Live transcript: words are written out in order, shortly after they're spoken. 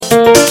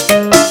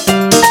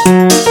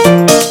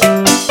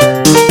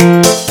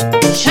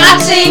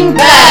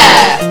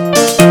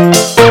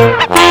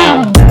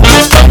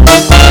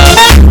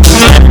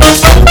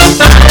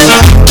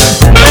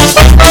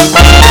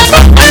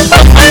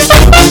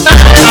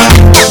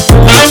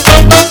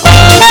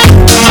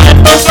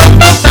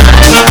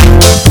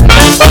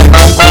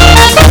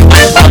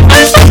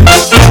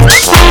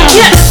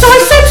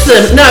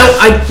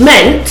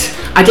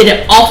I did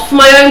it off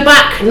my own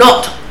back,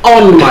 not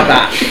on my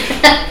back.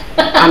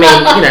 I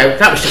mean,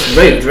 that was just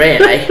rude,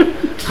 really.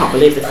 Can't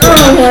believe this.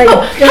 Oh my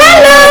God.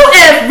 Hello,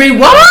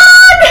 everyone!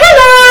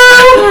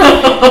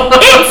 Hello!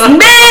 It's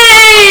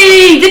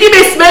me! Did you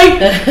miss me?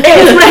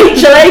 It's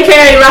Rachel,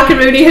 aka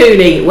Rackaroony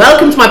Hooney.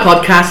 Welcome to my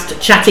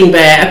podcast, Chatting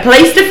Bear, a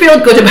place to feel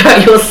good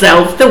about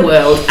yourself, the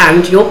world,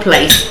 and your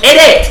place in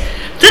it.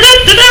 We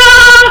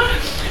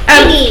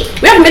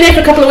haven't been here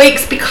for a couple of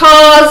weeks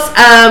because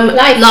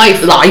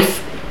life.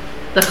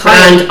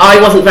 And I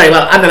wasn't very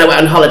well. And then I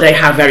went on holiday.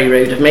 How very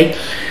rude of me.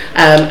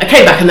 I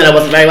came back and then I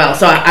wasn't very well,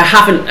 so I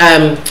haven't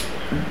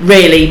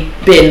really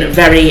been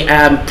very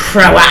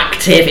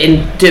proactive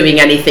in doing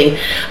anything.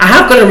 I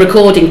have got a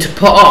recording to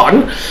put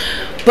on,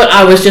 but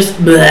I was just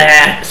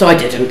bleh, so I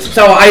didn't.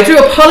 So I do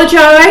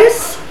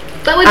apologise.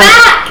 But we're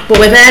back! But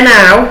we're there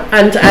now,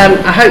 and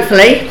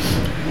hopefully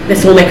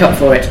this will make up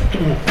for it.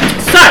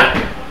 So,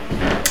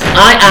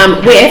 I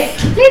am with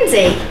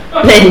Lyndsey,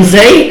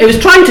 who was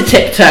trying to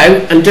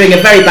tiptoe and doing a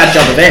very bad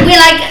job of it.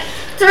 We're like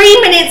 3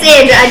 minutes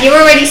in and you're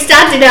already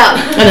standing up.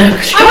 I know.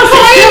 I'm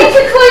trying to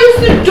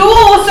close the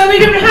door so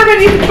we don't have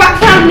any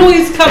background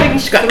noise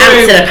coming. She's got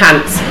ants in her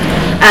pants.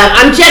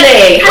 I'm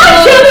Jenny. Hello.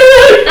 Hi,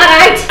 Jenny.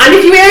 Alright. And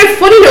if you hear a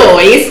funny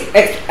noise,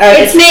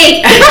 It's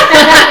me.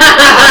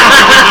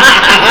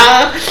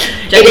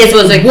 it is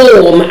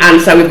warm, and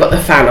so we've got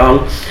the fan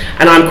on.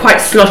 And I'm quite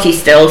snotty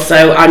still,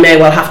 so I may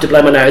well have to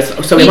blow my nose.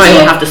 So we might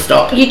well have to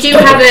stop. You do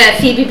have a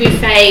Phoebe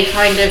Buffet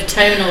kind of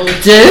tonal.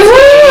 Do I?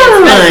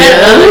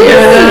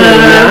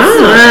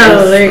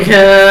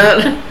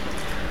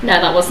 No,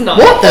 that was not.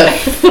 What the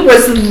f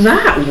was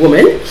that,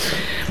 woman?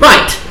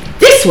 Right,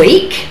 this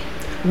week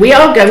we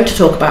are going to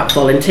talk about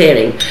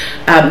volunteering.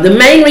 The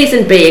main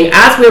reason being,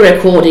 as we're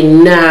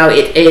recording now,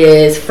 it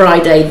is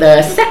Friday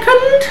the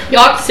 2nd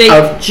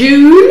of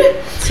June.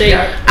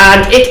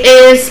 And it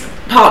is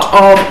part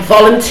of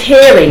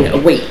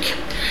volunteering week.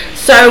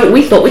 So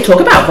we thought we'd talk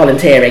about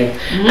volunteering.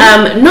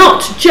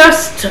 Not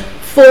just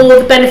for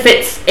the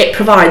benefits it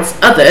provides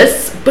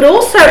others, but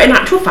also in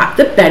actual fact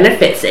the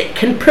benefits it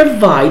can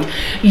provide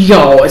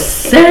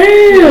yourself.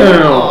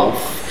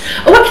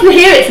 Oh, I can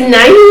hear it's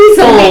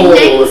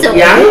nasal.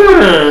 Yeah.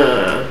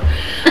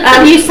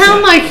 You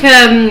sound like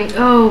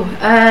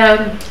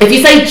if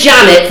you say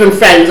Janet from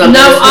Friends, I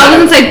was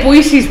going to say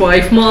Boise's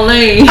wife,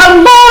 Marlene.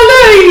 Oh,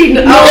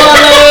 Marlene! Marlene!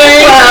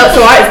 Well, it's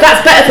alright,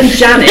 that's better than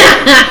Janet.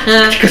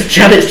 Because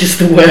Janet's just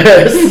the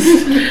worst.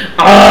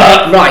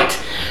 Right.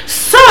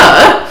 So,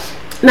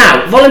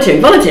 now,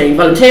 volunteering.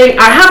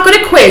 I have got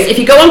a quiz. If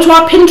you go onto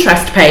our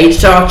Pinterest page,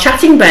 so our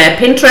Chatting Bear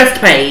Pinterest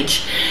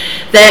page,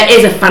 there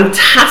is a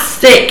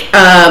fantastic,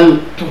 I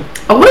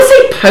want to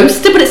say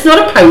poster, but it's not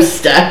a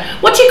poster.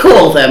 What do you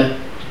call them?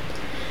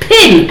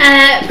 Pictures.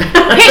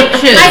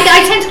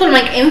 I tend to call them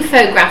like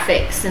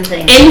infographics and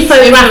things.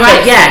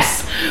 Infographic,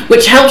 yes.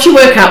 Which helps you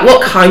work out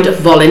what kind of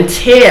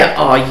volunteer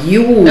are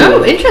you.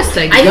 Oh,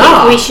 interesting. I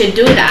think we should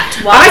do that.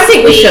 I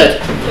think we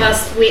should.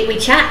 Whilst we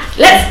chat.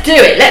 Let's do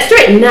it. Let's do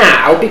it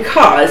now,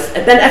 because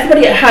then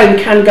everybody at home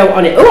can go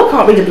on it. Oh, I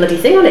can't read a bloody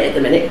thing on it at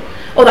the minute.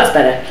 Oh, that's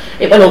better.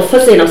 It went all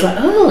fuzzy and I was like,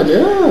 oh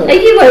no. Are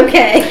you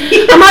okay?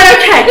 Am I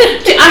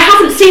okay? I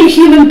haven't seen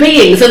human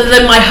beings other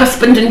than my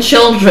husband and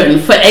children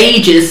for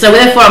ages, so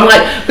therefore I'm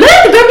like,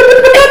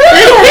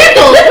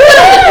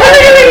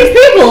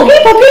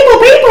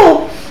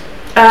 people.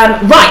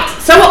 Right,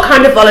 so what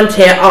kind of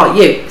volunteer are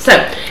you? So,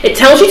 it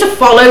tells you to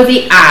follow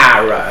the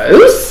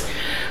arrows,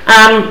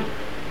 and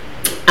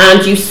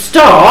you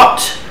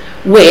start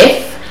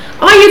with,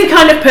 are you the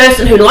kind of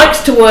person who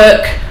likes to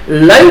work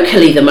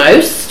locally the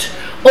most,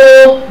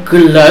 or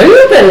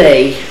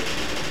globally?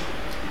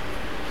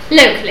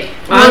 Locally.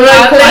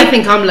 I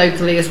think I'm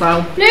locally as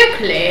well.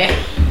 Locally.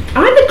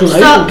 I'm a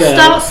global girl.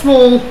 Start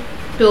small,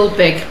 build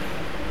big.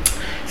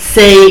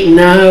 See,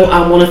 no,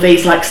 I'm one of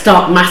these, like,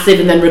 start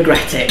massive and then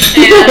regret it.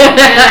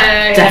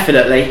 Yeah.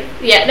 Definitely.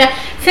 Yeah, no,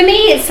 for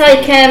me it's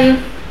like, I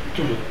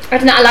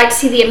don't know, I like to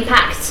see the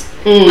impact.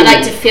 I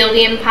like to feel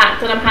the impact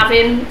that I'm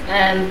having,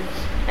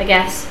 I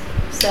guess.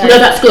 So, no,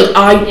 that's good.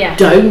 I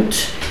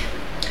don't.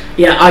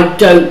 Yeah, I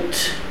don't.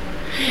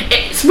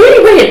 It's really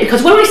weird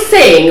because when I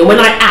sing and when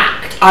I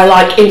act, I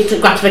like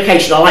instant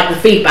gratification. I like the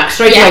feedback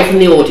straight away from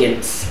the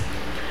audience.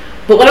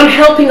 But when I'm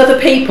helping other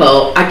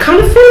people, I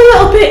kind of feel a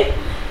little bit,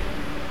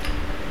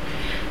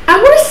 I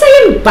want to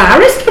say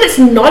embarrassed, but it's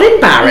not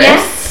embarrassed.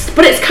 Yes.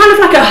 But it's kind of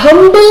like a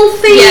humble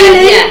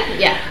feeling.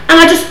 Yeah.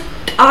 And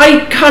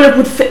I kind of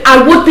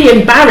would be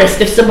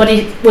embarrassed if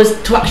somebody was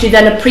to actually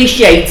then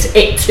appreciate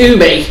it to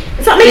me.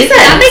 Does that make sense?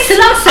 That makes a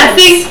lot of sense. I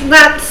think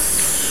that's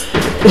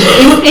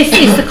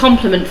it's the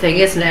compliment thing,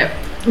 isn't it?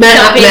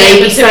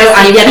 Maybe so.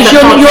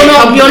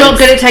 You're not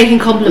good at taking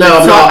compliments. No,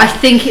 I'm not. I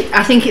think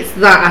it's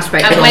that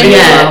aspect. And of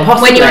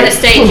when you're on a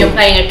stage, you're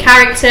playing a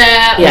character,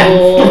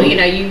 or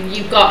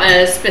you've got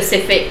a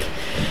specific,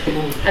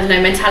 I don't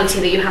know, mentality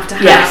that you have to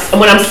have. Yes,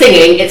 and when I'm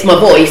singing, it's my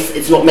voice,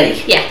 it's not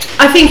me. Yeah.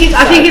 I think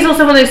it's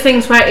also one of those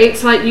things where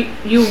it's like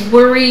you're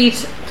worried.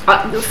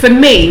 For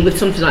me, with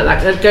something like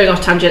that, going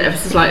off tangent ever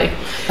so slightly.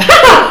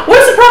 What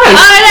a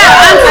Christ.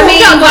 I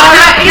mean,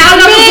 how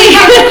long have we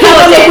been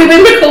recording? We've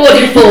been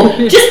recording for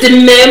just a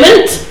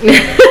moment. 5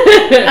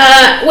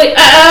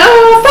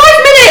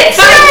 minutes.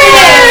 5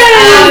 minutes.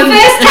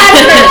 First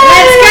tangent.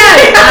 Let's go.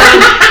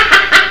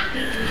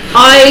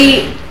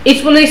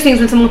 It's one of those things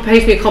when someone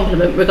pays me a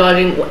compliment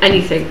regarding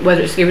anything,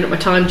 whether it's giving up my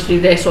time to do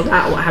this or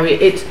that or what have you.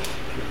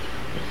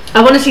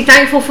 I want to be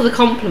thankful for the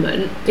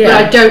compliment, but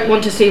I don't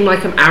want to seem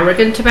like I'm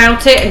arrogant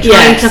about it, and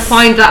trying to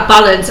find that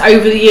balance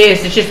over the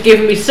years has just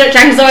given me such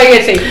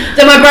anxiety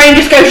that my brain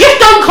just goes, just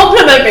don't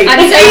compliment me.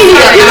 It's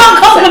easier, do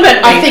not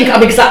compliment me. I think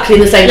I'm exactly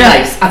in the same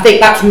place. I think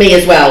that's me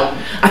as well.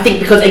 I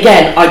think because,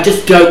 again, I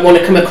just don't want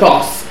to come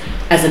across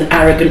as an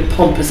arrogant,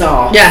 pompous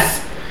arse. Yes.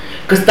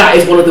 Because that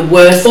is one of the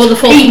worst or the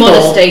false people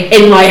modesty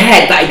in my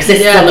head that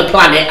exists on the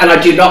planet, and I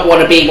do not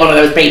want to be one of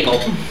those people.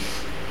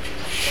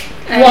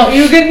 What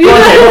you going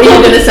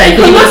to say?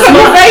 Jen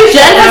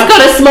has got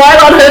a smile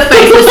on her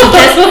face that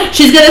suggests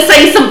she's going to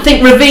say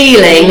something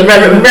revealing,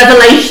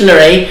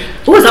 revelationary.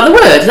 Oh, is that the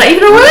word? Is that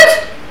even a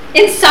word?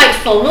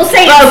 Insightful. We'll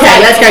say insightful.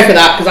 Okay, let's go for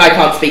that, because I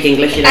can't speak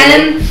English, you know.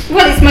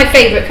 Well, it's my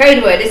favourite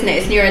code word, isn't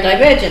it? It's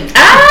neurodivergent.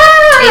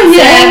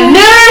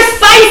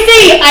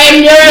 Neurospicy! I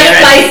am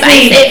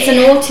neurospicy! It's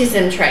an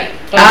autism trait.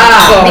 Because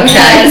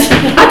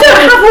I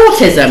don't have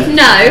autism.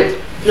 No,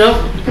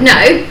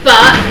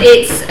 but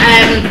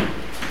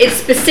it's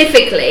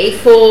specifically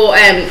for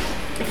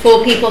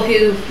people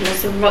who,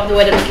 what's the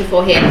word I'm looking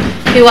for here,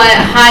 who are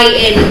high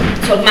in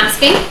sort of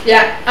masking.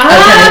 Yeah.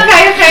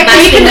 Okay.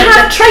 So you can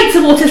have traits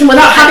of autism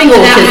without having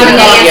autism.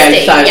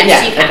 ASD. So,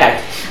 yes, you can.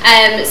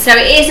 Okay. So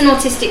it is an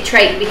autistic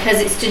trait because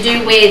it's to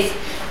do with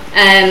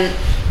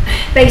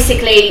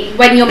basically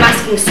when you're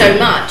masking so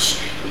much.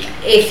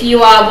 If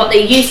you are what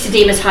they used to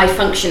deem as high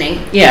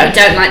functioning, we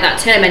don't like that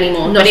term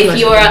anymore. But if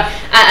you're at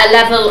a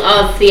level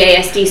of the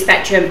ASD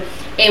spectrum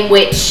in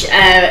which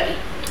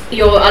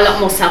you're a lot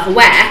more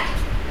self-aware,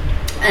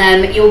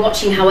 you're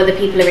watching how other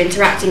people are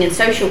interacting in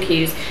social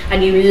cues,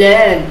 and you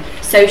learn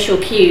social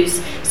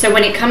cues. So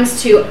when it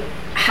comes to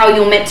how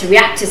you're meant to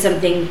react to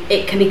something,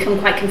 it can become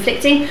quite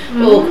conflicting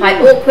or quite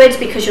awkward,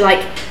 because you're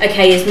like,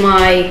 okay, is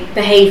my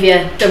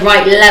behaviour the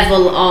right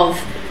level of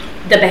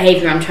the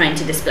behaviour I'm trying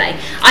to display?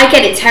 I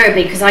get it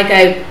terribly because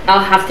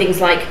I'll have things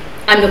like,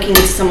 I'm looking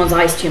into someone's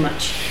eyes too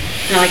much.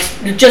 And I'm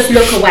like, just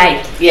look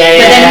away. But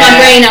then in my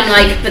brain I'm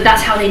like, but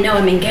that's how they know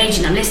I'm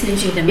engaging, I'm listening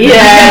to them. Look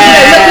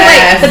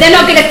away. But they're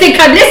not going to think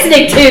I'm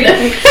listening to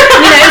them.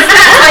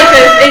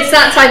 It's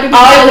that type of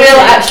I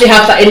will actually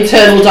have that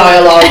internal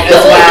dialogue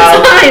as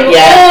well.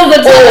 All the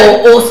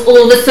time. Or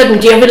all of a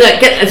sudden, do you ever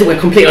we're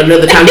completely on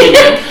another tangent.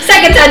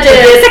 Second tangent.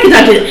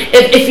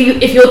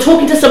 If you're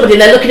talking to somebody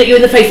and they're looking at you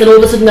in the face, and all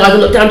of a sudden they either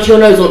look down to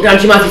your nose or look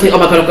down to your mouth, and you think, oh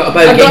my god, I've got a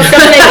bogey.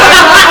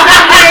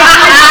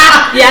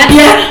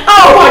 Yeah.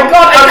 Oh my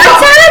god,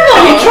 that's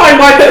terrible. And you try and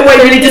wipe it away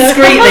really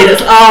discreetly.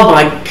 That's oh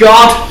my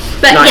god.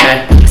 But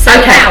nightmare. So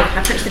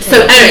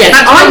anyway,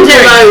 I'm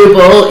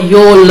global,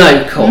 you're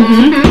local.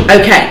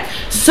 Okay,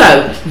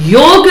 so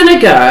you're gonna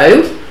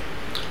go.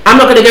 I'm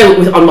not gonna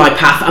go on my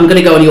path. I'm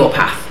gonna go on your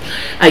path.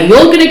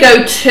 You're gonna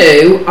go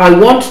to, I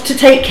want to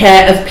take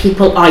care of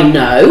people I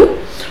know,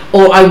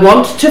 or I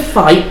want to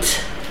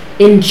fight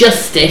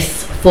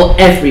injustice for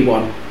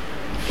everyone.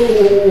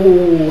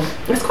 Ooh,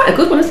 that's quite a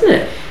good one, isn't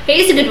it? It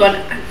is a good one.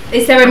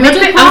 Is there a middle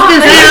part? I'm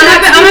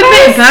a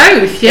bit of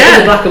both, yeah.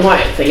 It's a black and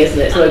white thing, isn't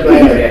it? It's no grey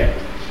area.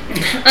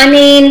 I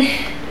mean,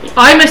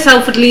 I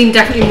myself would lean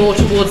definitely more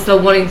towards the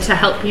wanting to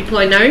help people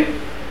I know.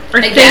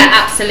 I think,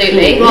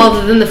 absolutely.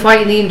 Rather than the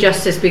fighting the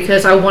injustice,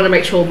 because I want to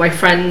make sure my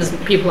friends,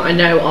 people that I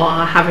know,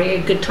 are having a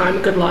good time, a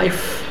good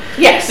life.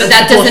 Yes, but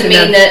that doesn't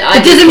mean that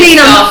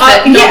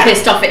I'm not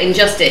pissed off at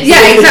injustice.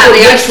 Yeah, exactly.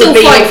 Which would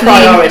be your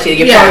priority.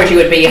 Your priority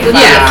would be your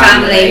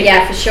family.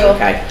 Yeah, for sure.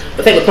 Okay,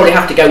 I think we'll probably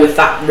have to go with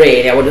that.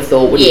 Really, I would have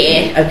thought.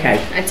 Okay,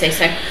 I'd say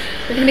so.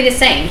 We're going to be the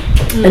same.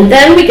 And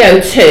then we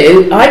go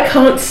to, I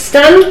can't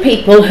stand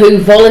people who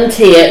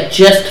volunteer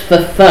just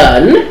for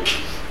fun,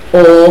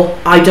 or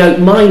I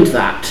don't mind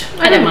that.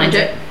 I don't mind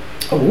it.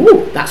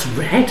 Oh, that's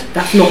red.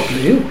 That's not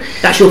blue.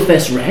 That's your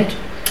first red.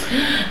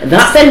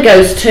 That then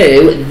goes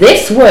to,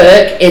 this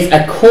work is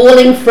a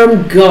calling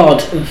from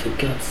God. Oh, for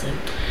God's sake.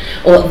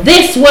 Or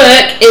this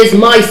work is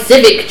my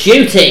civic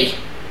duty.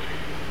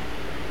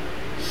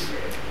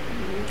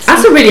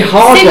 That's a really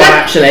hard one,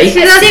 actually.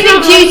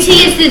 Civic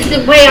duty is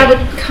the way I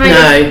would kind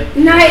of...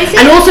 No, is it?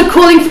 And also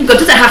calling from God,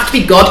 does it have to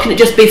be God? Can it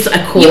just be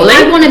a calling?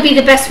 I want to be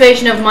the best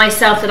version of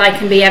myself that I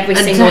can be every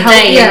single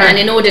day. And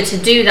in order to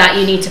do that,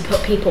 you need to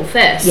put people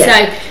first.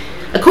 Yeah. So,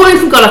 a calling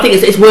from God, I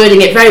think it's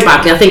wording it very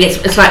badly. I think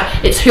it's like,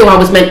 it's who I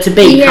was meant to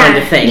be kind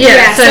of thing.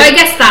 Yeah, so I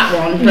guess that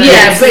one. But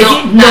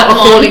but not a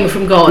calling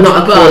from God.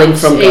 Not a calling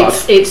from God.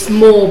 It's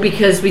more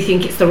because we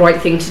think it's the right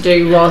thing to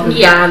do rather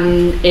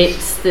than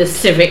it's the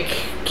civic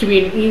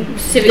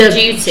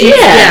duty.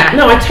 Yeah,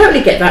 no, I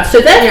totally get that.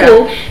 So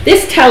therefore,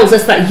 this tells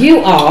us that you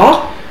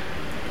are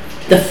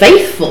the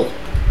faithful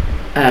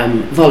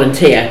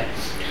volunteer.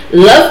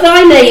 Love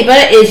thy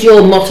neighbour is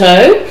your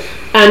motto,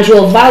 and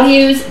your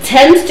values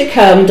tend to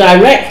come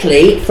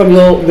directly from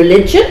your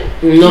religion,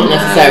 not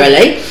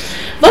necessarily.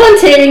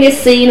 Volunteering is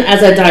seen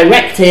as a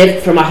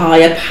directive from a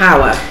higher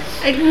power.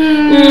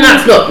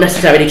 That's not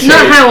necessarily true.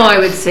 Not how I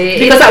would see it.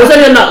 Because that was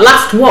only on that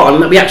last one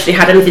that we actually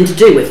had anything to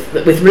do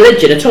with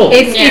religion at all.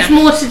 It's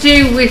more to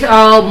do with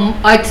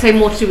I'd say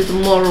more to do with the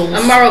morals.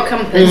 A moral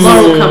compass.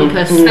 Moral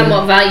compass. And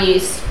what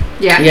values.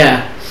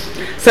 Yeah.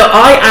 So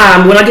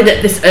when I did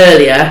this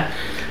earlier,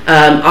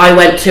 I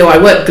worked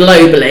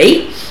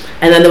globally,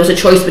 and then there was a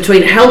choice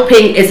between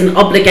helping is an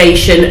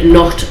obligation,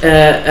 not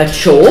a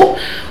chore,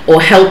 or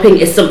helping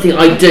is something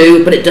I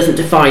do but it doesn't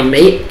define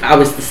me. I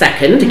was the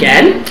second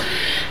again.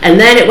 And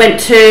then it went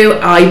to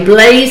I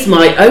blaze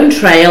my own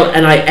trail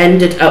and I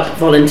ended up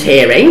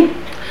volunteering.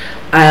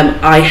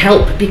 I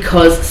help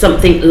because of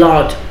something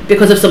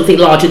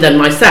larger than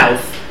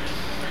myself.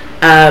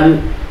 I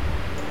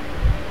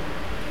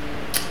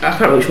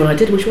can't remember which one I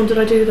did. Which one did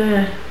I do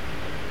there?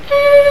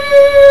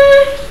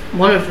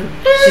 One of them.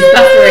 She's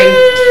buffering.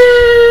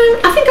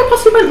 I think I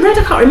possibly went red.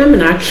 I can't remember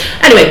now.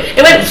 Anyway,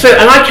 it went through,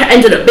 and I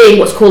ended up being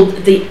what's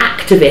called the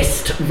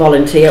activist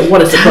volunteer.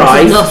 What a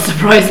surprise! That does not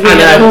surprise me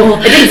at all.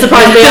 It didn't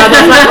surprise me. I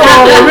was like,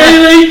 oh,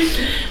 really?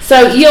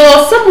 So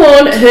you're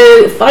someone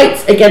who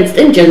fights against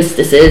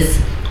injustices.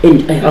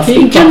 I'll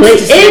speak properly.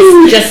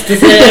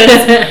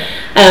 Injustices.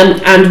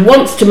 And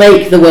wants to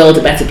make the world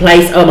a better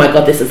place. Oh my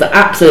God, this is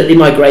absolutely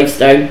my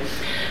gravestone.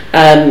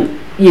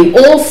 You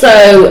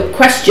also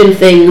question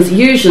things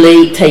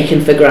usually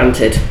taken for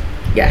granted.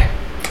 Yeah,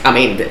 I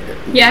mean, duh,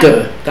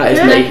 that is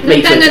me.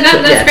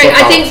 That's great.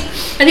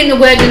 I think the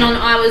wording on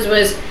ours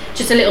was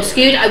just a little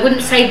skewed. I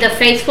wouldn't say the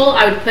faithful.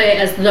 I would put it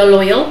as the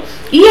loyal.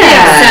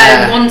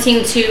 Yeah. So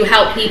wanting to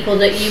help people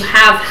that you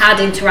have had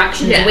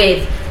interactions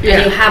with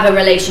and you have a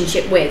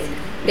relationship with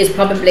is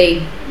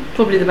probably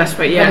the best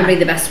way. Yeah. Probably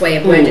the best way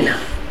of wording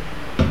that.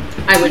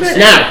 I would say.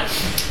 Now,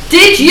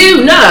 did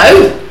you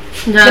know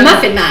the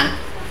Muffin Man?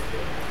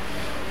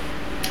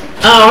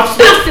 Oh, I've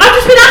just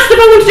been asked if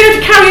I want to do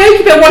a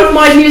karaoke bit. One of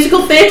my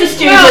musical theatre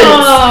students.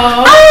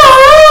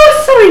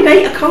 Oh, sorry,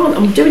 mate, I can't.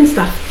 I'm doing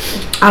stuff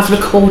as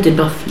recording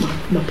my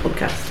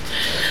podcast.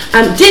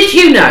 Did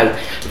you know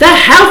the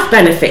health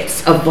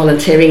benefits of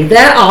volunteering?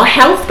 There are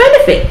health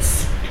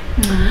benefits.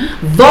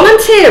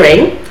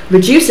 Volunteering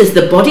reduces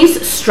the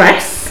body's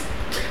stress,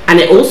 and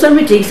it also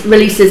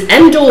releases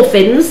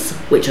endorphins,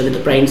 which are the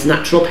brain's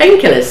natural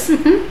painkillers.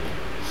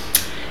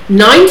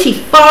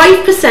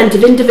 95%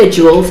 of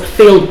individuals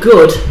feel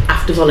good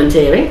after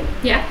volunteering.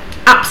 Yeah.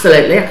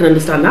 Absolutely, I can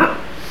understand that.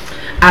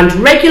 And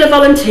regular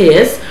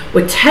volunteers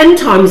were 10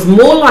 times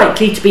more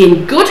likely to be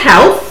in good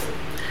health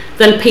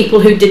than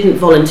people who didn't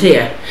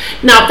volunteer.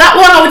 Now, that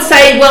one I would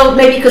say, well,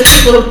 maybe because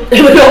people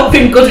who are not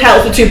in good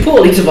health are too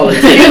poorly to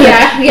volunteer.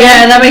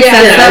 Yeah, that makes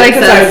sense. That makes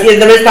sense.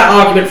 There is that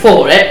argument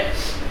for it.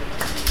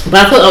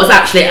 But I thought that was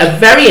actually a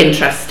very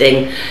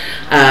interesting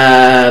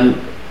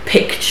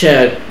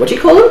picture, what do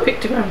you call them?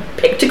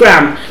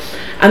 Pictogram.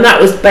 And that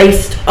was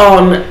based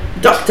on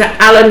Dr.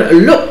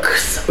 Alan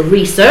Look's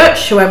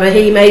research, whoever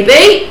he may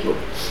be.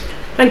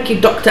 Thank you,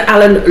 Dr.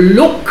 Alan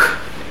Look.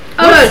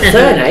 What's his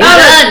surname?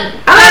 Alan!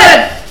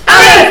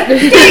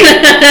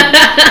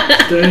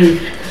 Do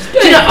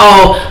you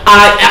know,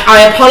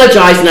 I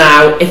apologise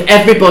now if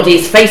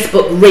everybody's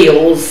Facebook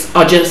reels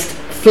are just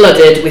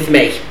flooded with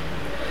me,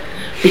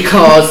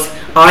 because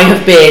I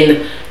have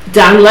been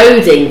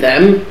downloading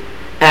them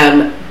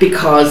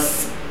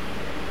because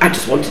I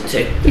just wanted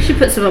to. You should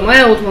put some of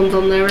my old ones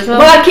on there as well.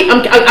 Well,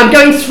 I'm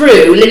going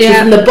through literally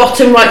from the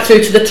bottom right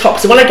through to the top.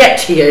 So when I get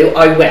to you,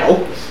 I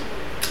will.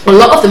 A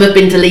lot of them have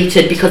been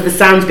deleted because the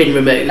sound's been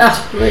removed.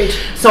 That's great.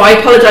 So I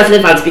apologise in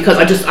advance, because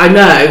I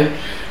know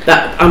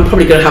that I'm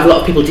probably going to have a lot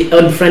of people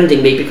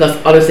unfriending me, because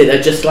honestly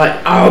they're just like,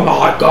 oh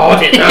my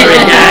God, it's her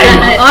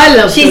again. I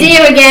love She's them.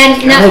 Here again.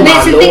 Now,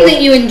 it's the thing that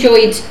you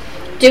enjoyed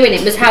doing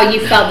it was how you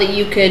felt that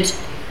you could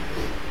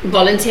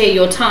volunteer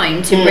your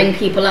time to bring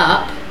people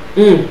up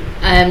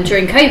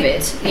during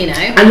COVID, you know.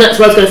 And that's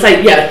what I was going to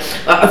say. Yeah,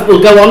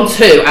 we'll go on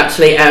to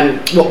actually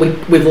what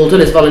we've all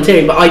done as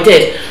volunteering. But I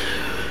did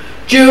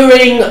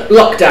during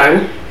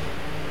lockdown.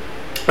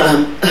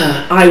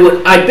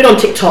 I'd been on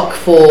TikTok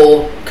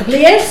for a couple of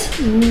years.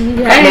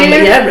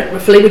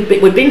 Roughly.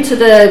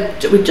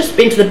 We'd just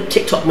been to the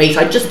TikTok meet.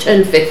 I just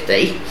turned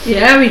 50.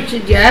 Yeah, we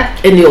did. Yeah.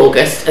 In the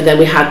August, and then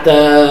we had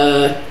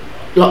the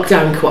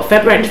lockdown.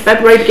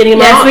 February, beginning of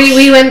March. Yes,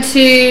 we went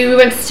to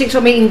the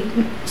TikTok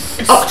meeting.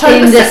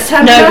 September.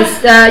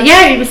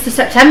 It was the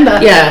September.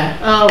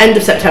 Yeah. End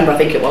of September, I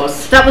think it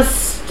was. That was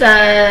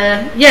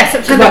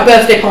September. My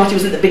birthday party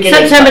was at the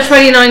beginning. September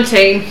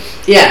 2019.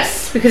 Yes.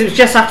 Because it was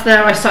just after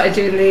there I started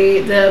doing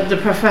the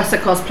Professor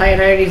cosplay,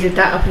 and I only did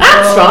that up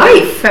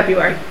until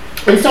February.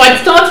 And so I'd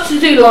started to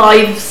do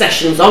live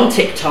sessions on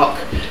TikTok.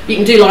 You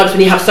can do lives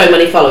when you have so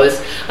many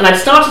followers. And I'd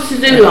started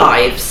to do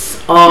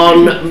lives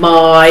on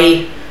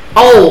my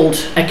old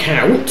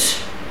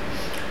account.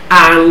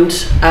 And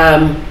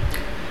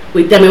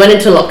we went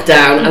into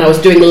lockdown, and I was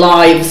doing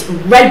lives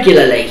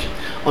regularly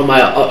on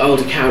my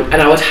old account.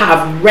 And I would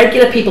have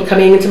regular people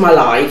coming into my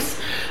lives,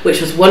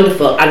 which was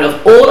wonderful, and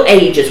of all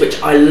ages,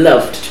 which I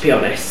loved, to be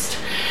honest.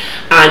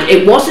 And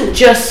it wasn't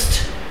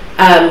just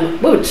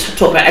we wouldn't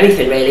talk about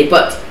anything really,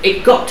 but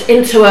it got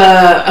into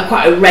a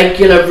quite a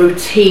regular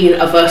routine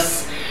of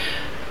us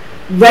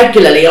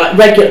regularly, like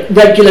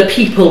regular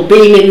people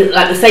being in,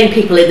 like the same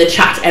people in the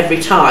chat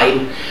every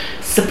time,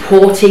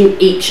 supporting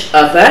each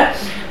other,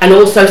 and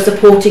also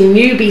supporting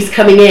newbies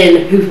coming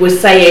in who were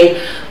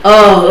saying,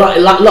 oh,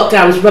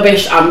 lockdown's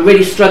rubbish, I'm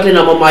really struggling,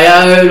 I'm on my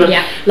own,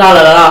 la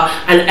la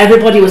la, and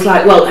everybody was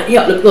like, well,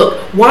 yeah, look,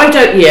 why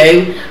don't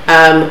you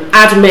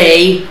add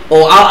me,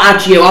 or I'll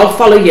add you, I'll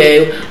follow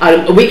you,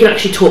 we can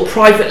actually talk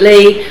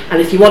privately,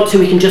 and if you want to,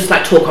 we can just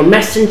like talk on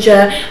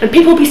Messenger, and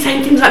people will be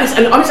saying things like this,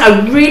 and honestly,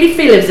 I really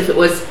feel as if it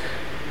was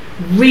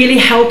really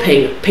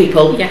helping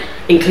people,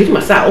 including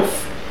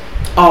myself,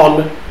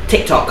 on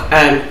TikTok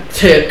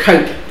to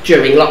cope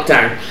during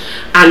lockdown.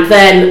 And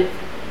then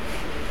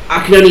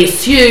I can only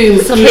assume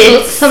some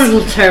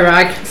little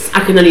turag.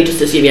 I can only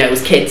just assume it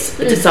was kids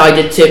that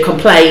decided to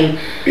complain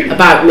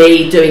about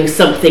me doing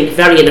something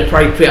very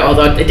inappropriate,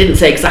 although they didn't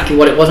say exactly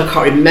what it was. I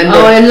can't remember.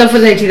 Oh, I love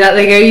when they do that.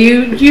 They go,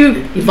 you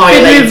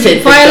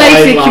violated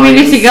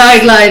community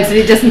guidelines, and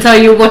it doesn't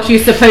tell you what you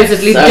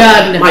supposedly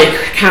done. My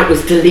account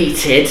was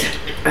deleted,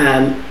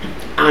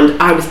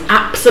 and I was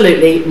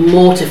absolutely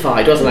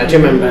mortified, wasn't I? Do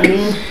you remember?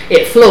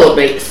 It floored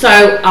me.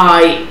 So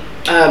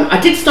I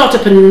did start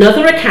up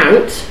another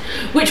account,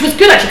 which was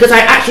good actually, because I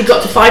actually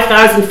got to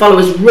 5,000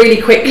 followers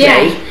really quickly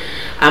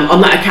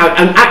on that account.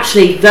 And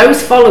actually,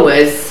 those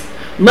followers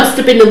must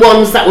have been the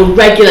ones that were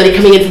regularly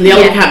coming in from the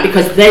old account,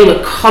 because they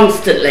were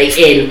constantly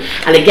in.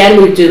 And again,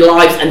 we would do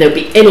lives, and they'd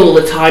be in all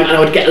the time, and I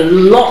would get a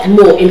lot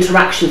more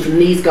interaction from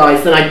these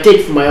guys than I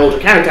did from my old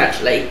account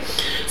actually.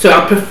 So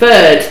I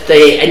preferred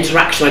the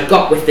interaction I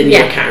got with the new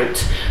account.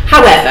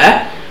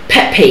 However,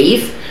 pet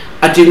peeve,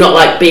 I do not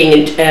like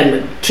being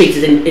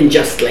treated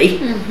unjustly.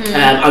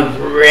 I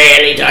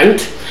really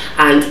don't.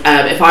 And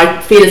if I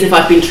feel as if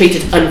I've been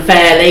treated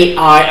unfairly,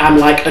 I am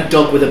like a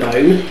dog with a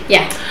bone.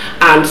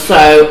 And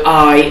so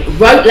I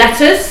wrote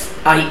letters,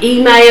 I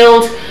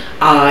emailed,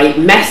 I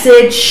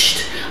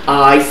messaged,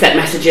 I sent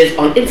messages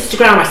on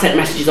Instagram, I sent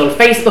messages on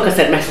Facebook, I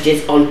sent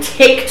messages on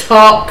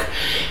TikTok,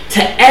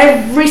 to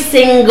every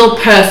single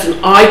person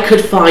I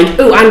could find,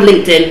 and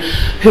LinkedIn,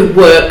 who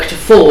worked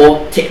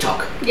for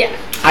TikTok.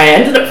 I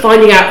ended up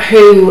finding out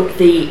who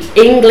the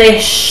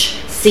English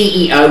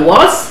CEO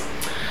was.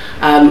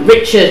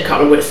 Richard, can't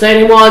remember what his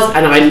surname was,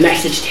 and I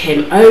messaged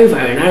him over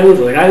and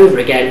over and over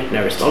again,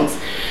 no response.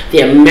 The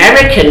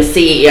American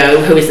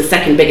CEO, who is the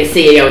second biggest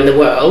CEO in the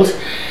world,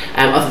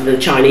 other than the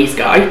Chinese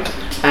guy,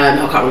 I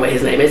can't remember what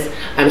his name is.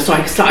 So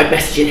I started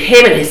messaging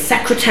him and his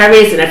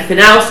secretaries and everything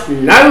else,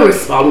 no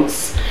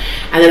response.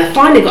 And then I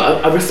finally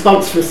got a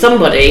response from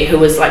somebody who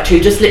was like, who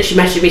just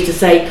literally messaged me to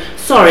say,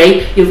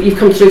 sorry, you've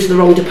come through to the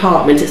wrong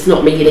department, it's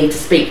not me you need to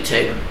speak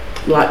to.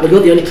 I'm like, well,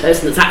 you're the only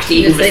person that's actually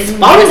even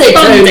responded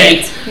to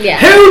me.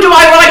 Who do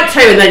I write to?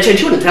 And then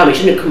she wouldn't tell me,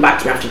 she didn't come back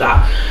to me after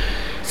that.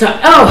 So,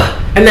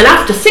 and then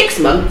after 6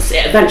 months,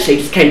 it eventually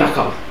just came back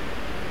on.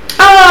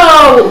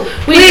 Oh,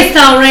 we're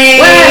sorry.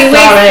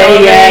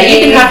 Yeah, you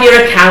can have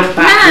your account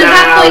back now. At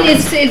that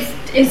point,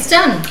 it's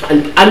done.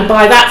 And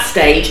by that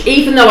stage,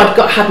 even though I'd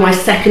had my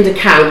second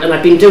account and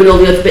I'd been doing all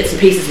the other bits and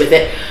pieces with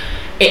it,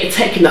 it had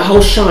taken the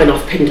whole shine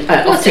off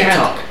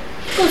TikTok.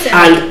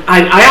 And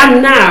I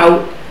am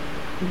now,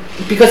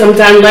 because I'm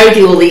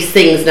downloading all these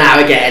things now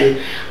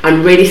again,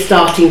 I'm really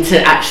starting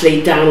to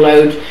actually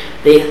download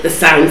the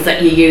sounds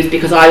that you use,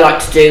 because I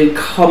like to do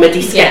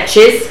comedy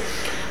sketches.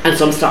 And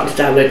so I'm starting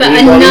to download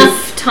new ones. But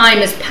enough time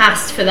has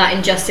passed for that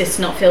injustice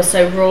to not feel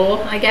so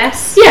raw, I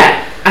guess.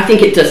 Yeah, I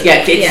think it does.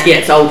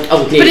 It's old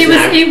news. But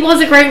it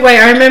was a great way.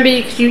 I remember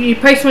you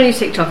post on your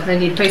TikTok, and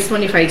then you post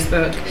on your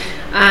Facebook,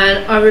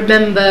 and I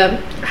remember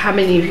how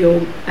many of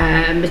your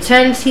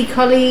maternity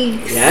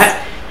colleagues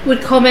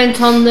would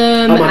comment on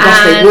them. Oh my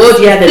gosh, they would.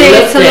 Yeah, they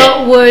loved it. A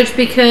lot would,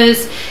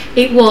 because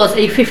it was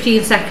a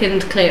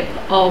 15-second clip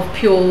of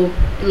pure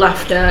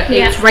laughter.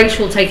 It's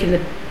Rachel taking the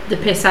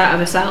piss out of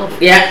herself.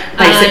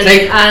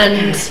 Basically.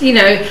 And you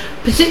know,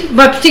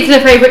 my particular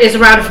favourite is a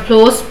round of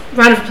applause.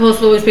 Round of applause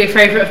will always be a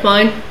favourite of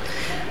mine.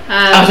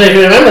 I don't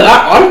even remember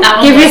that one.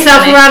 Give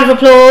yourself a round of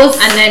applause,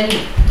 and then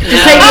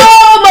just take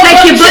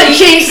your butt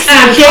cheeks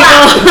and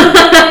giggle.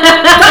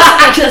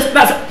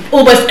 That's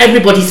almost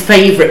everybody's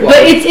favourite one.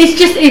 But it's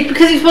just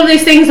because it's one of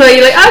those things where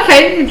you're like,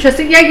 okay,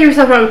 interesting. Yeah, give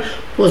yourself a round.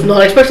 Was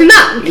not expecting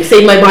that. You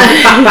see my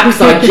fat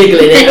backside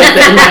jiggling in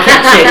my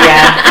kitchen.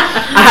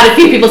 I had a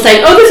few people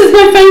saying, oh, this is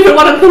my favourite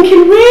one. I'm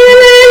thinking,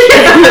 really?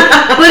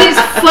 But it's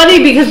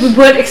funny because we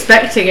weren't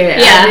expecting it.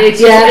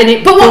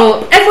 But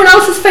what everyone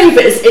else's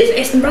favourite is,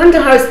 it's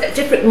random how it's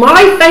different. One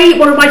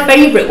of my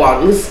favourite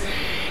ones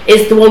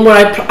is the one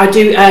where I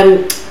do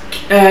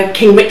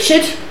King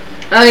Richard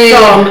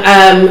from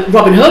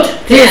Robin Hood.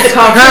 This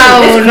crown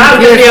gives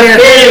me a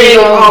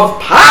feeling of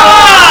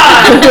power.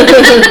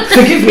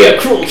 Give me a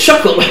cruel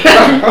chuckle. I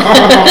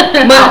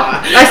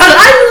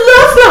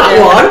love that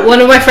one. One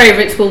of my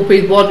favourites will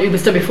be one who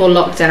was done before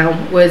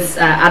lockdown, was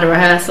at a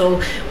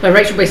rehearsal where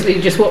Rachel basically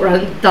just walked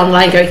around down the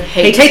line going,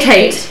 hate,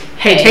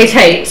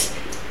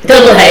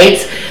 double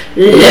hate,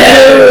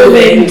 loathe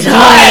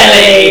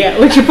entirely.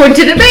 Which you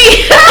pointed at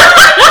me.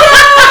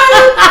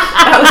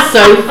 That was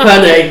so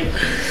funny.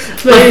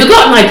 I'd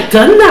forgotten I'd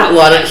done that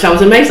one. Actually, I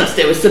was amazed I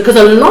still was, because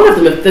a lot of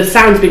them, the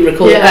sound's been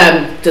recorded,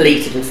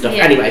 deleted and stuff.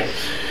 Anyway,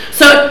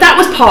 so that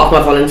was part of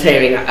my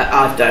volunteering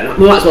I've done.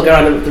 We might as well go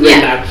around the room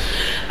now.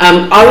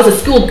 I was a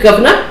school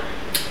governor.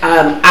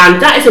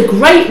 And that is a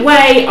great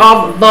way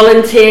of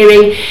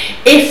volunteering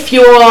if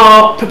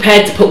you're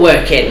prepared to put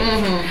work in.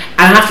 And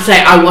I have to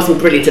say, I wasn't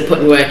brilliant at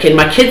putting work in.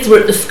 My kids were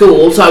at the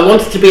school, so I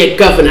wanted to be a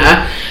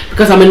governor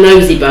because I'm a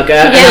nosy bugger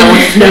and I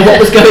wanted to know what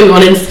was going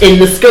on in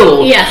the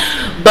school.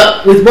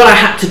 But with what I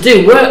had to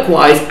do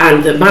work-wise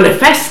and the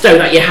manifesto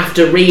that you have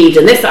to read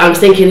and this, I was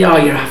thinking, oh,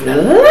 you're having a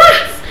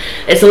laugh.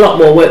 It's a lot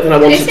more work than I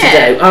wanted to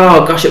do.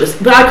 Oh gosh, it was.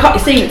 But I can't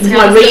see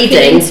my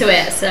reading. Into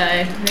it, so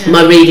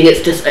my reading.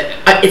 It's just.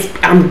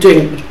 I'm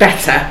doing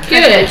better.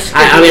 Good.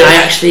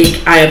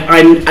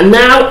 I'm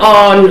now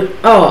on.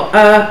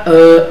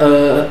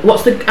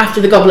 What's the after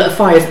the Goblet of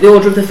Fire? Is it the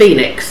Order of the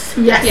Phoenix?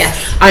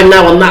 Yes. I'm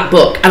now on that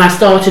book, and I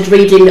started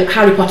reading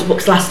Harry Potter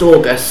books last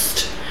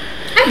August.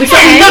 Okay. For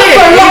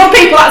a lot of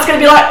people, that's going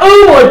to be like,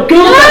 oh my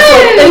god, that's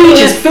like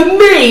ages. For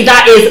me,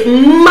 that is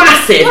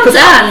massive. Well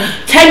done.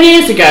 10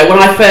 years ago, when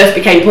I first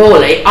became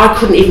poorly, I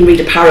couldn't even read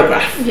a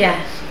paragraph. Yeah.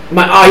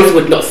 My eyes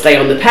would not stay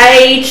on the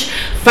page.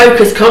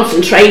 Focus,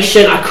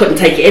 concentration, I couldn't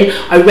take it in.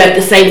 I read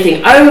the same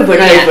thing over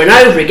and over and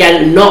over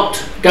again,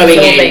 not going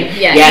in.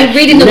 Yeah. You're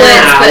reading the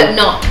words, but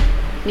not.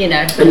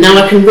 And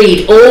now I can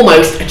read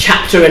almost a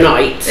chapter a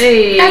night.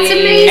 Hey. That's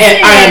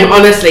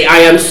amazing. I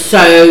am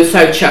so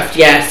chuffed.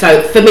 Yeah,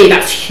 so for me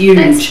that's huge.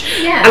 And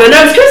I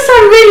know it's going to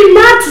sound really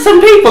mad to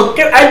some people,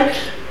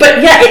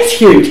 but yeah, it's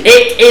huge.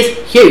 It is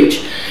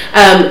huge.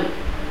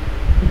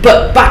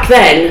 But back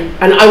then,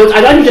 and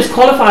I'd only just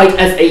qualified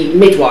as a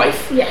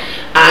midwife,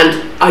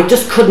 and I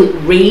just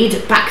couldn't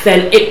read back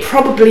then. It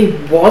probably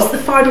was the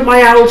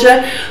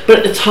fibromyalgia, but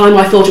at the time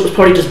I thought it was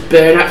probably just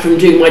burnout from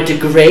doing my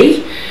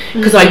degree,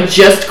 because I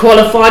just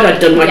qualified. I'd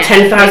done my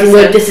 10,000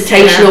 word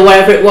dissertation or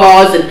whatever it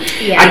was, and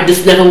I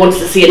just never wanted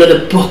to see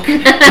another book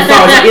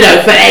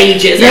for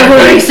ages. Never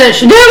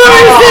research.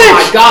 Oh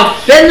my god,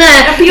 been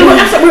there.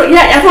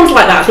 Everyone's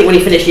like that. I think when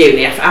you finish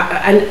uni,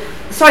 and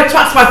so that's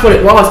what I thought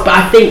it was. But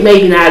I think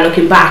maybe now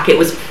looking back, it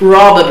was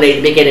probably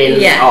the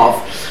beginnings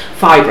of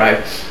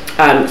fibro.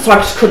 So I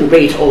just couldn't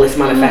read all this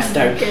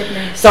manifesto.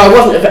 So I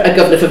wasn't a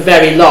governor for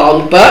very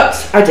long,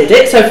 but I did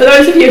it. So for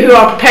those of you who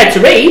are prepared to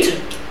read,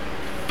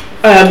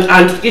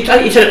 and you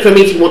turn up for a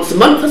meeting once a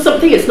month or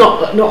something, it's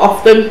not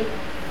often,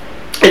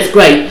 it's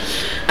great.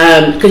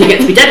 Because you get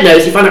to be dead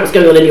nosy, you find out what's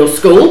going on in your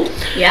school.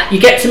 You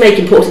get to make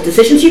important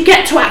decisions. You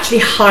get to actually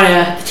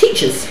hire the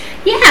teachers.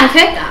 Yeah, I've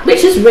heard that.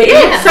 Which is really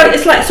so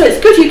it's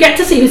good. You get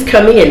to see who's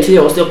coming into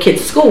your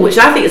kids' school, which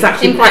I think is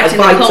actually quite a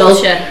vital.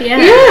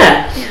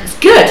 It's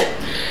good.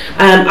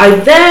 I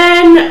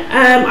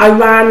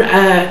ran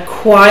a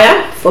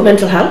choir for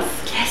mental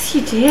health. Yes,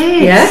 you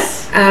did.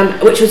 Yes,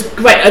 which was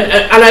great,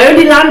 and I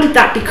only landed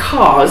that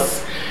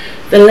because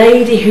the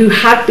lady who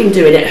had been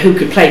doing it, who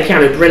could play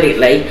piano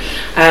brilliantly,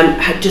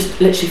 had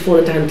just literally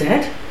fallen down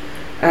dead.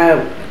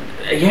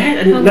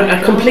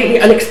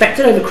 Completely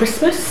unexpected over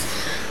Christmas.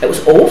 It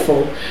was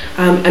awful,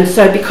 and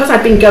so because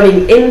I'd been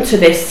going into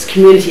this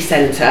community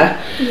centre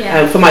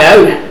for my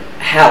own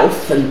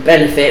health and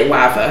benefit,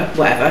 whatever,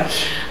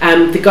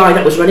 the guy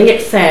that was running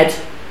it said,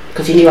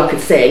 because he knew I could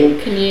sing,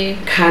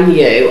 can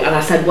you? And I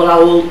said, well, I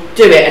will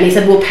do it. And he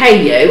said, we'll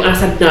pay you. And I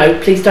said, no,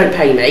 please don't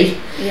pay me,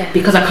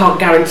 because I can't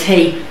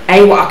guarantee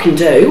what I can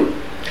do,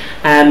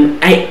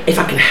 if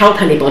I can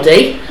help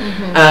anybody,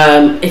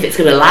 if it's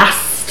going to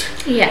last.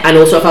 And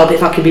also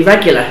if I can be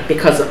regular,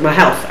 because of my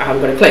health, I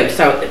haven't got a clue.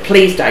 So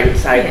please don't.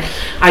 So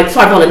I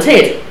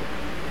volunteered,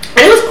 and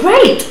it was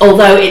great,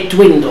 although it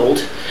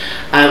dwindled,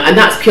 and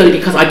that's purely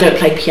because I don't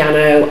play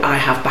piano. I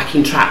have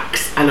backing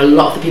tracks, and a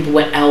lot of the people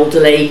were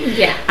elderly,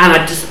 and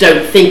I just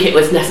don't think it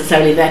was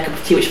necessarily their cup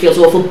of tea, which feels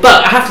awful.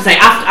 But I have to say,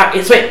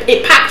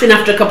 it packed in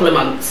after a couple of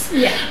months.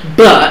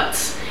 But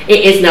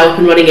it is now up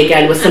and running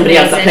again with somebody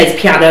else that plays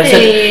piano.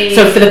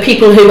 So for the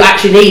people who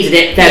actually needed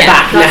it, they're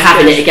back and they're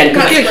having it again.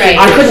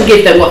 I couldn't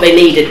give them what they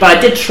needed, but I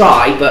did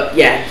try. But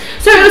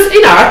so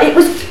it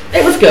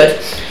was good.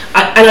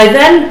 And I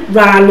then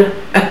ran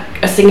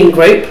a singing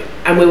group,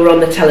 and we were on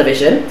the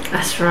television.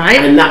 That's right.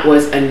 And that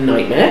was a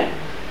nightmare.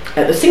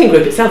 The singing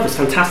group itself was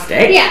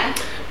fantastic. Yeah.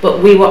 But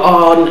we were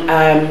on.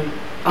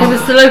 It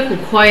was the local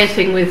choir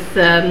thing with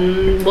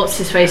what's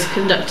his face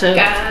conductor.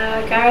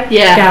 Gareth?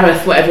 Yeah.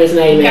 Gareth, whatever his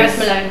name Gareth is.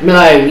 Malone.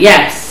 Malone,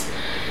 yes.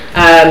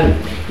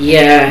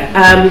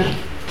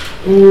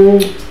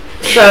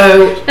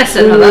 So. Less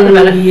about that, the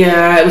better.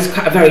 Yeah, it was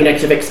quite a very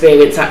negative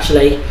experience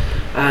actually.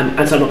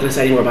 And so I'm not going to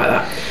say any more about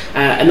that.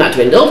 And that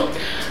dwindled.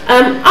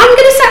 I'm going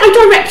to say I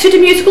directed a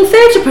musical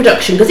theatre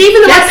production, because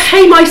even though I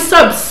pay my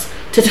subs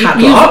to tap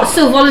you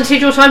still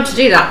volunteered your time to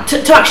do that,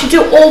 to actually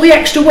do all the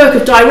extra work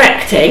of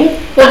directing.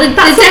 Well, the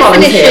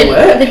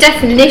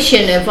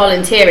definition of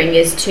volunteering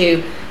is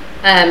to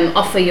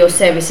offer your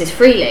services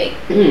freely.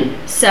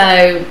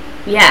 So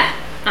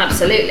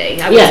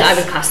Absolutely. I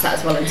would class that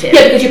as volunteering.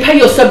 Yeah, because you pay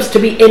your subs to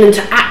be in and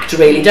to act,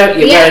 really, don't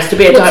you? Yeah. Whereas to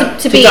be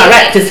to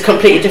direct is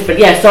completely different.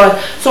 Yeah,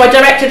 so I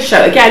directed a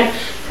show. Again,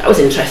 that was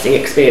an interesting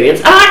experience.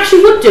 And I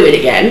actually would do it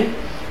again.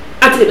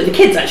 I did it with the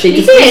kids, actually,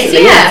 just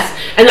recently, yes.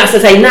 And that's to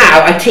say,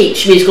 now I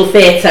teach musical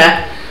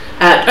theatre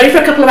only for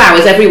a couple of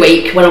hours every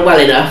week when I'm well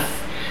enough.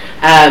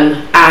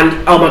 And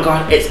oh my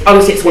God, it's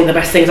one of the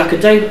best things I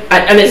could do.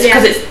 And it's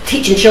because it's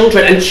teaching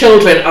children, and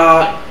children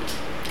are...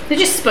 They're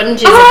just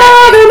sponges.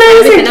 They're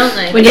amazing, aren't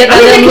they? When you get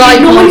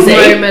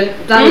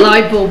that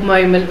light bulb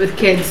moment with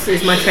kids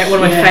is one of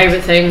my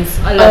favourite things.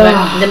 I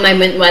love it. The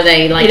moment where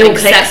they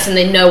accept and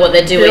they know what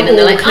they're doing, and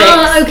they're like,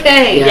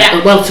 okay.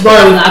 Yeah. Well,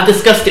 tomorrow I've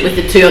discussed it with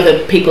the two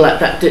other people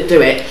that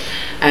do it.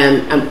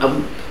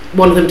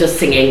 One of them does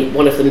singing,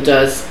 one of them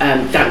does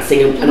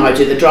dancing, and I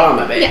do the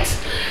drama bit.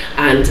 Yes.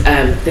 And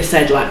they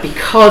said,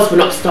 because we're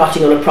not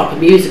starting on a proper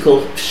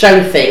musical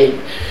show thing,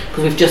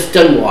 because we've just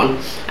done one,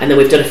 and then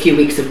we've done a few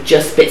weeks of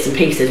just bits and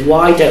pieces,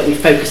 why don't we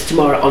focus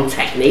tomorrow on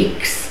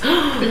techniques?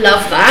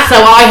 Love that. So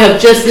I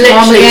have just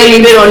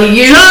literally been on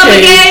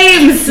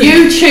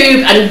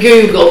YouTube and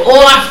Google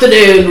all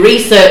afternoon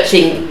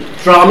researching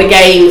drama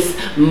games,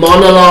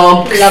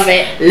 monologues, love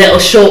it, little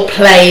short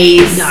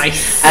plays,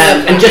 nice,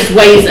 and just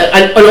ways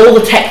and all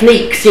the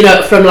techniques,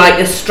 from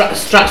the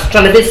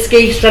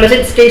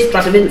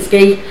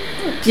Stravinsky.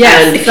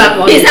 Yes, it's that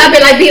one. Is that a bit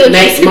like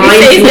Beetlejuice?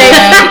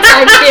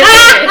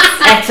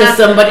 Utter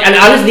somebody, and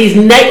honestly, these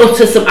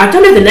I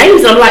don't know the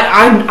names. And I'm like,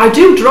 I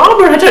do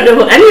drama, and I don't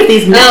know any of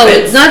these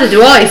methods. No, neither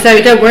do I. So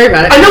don't worry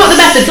about it. I know what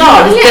the methods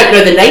are. I just don't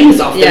know the names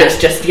of them. It's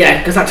just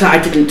because I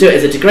didn't do it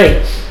as a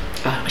degree.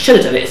 I should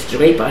have done it as a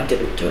degree, but I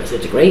didn't do it as a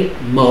degree.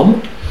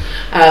 Mum.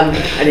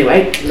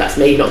 Anyway, that's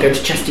me not going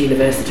to Chester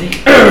University.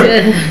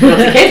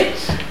 Not a kid.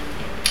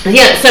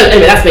 Yeah. So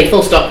anyway, that's me.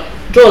 Full stop.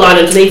 Draw a line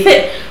underneath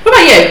it. What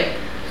about you?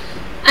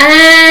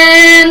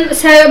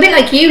 So a bit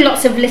like you,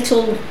 lots of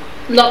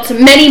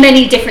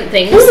many different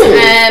things.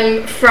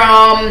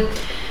 From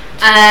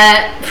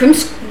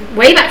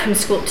way back from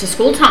school to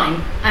school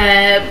time.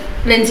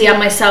 Lyndsey and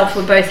myself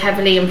were both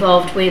heavily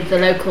involved with the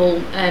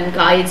local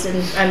guides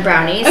and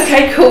brownies.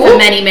 Okay, cool. For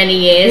many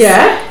years.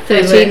 Yeah.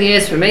 13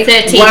 years for me.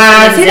 13.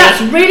 Wow, see,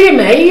 that's really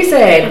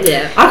amazing.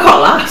 Yeah. I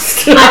can't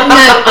last. No,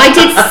 I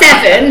did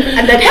 7,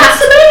 and then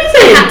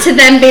had to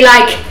then be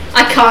like,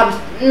 I can't.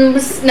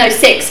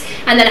 6,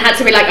 and then I had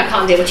to be like, I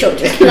can't deal with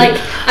children.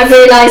 I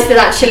realised that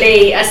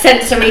actually a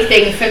sensory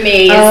thing for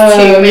me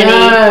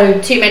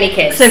is too many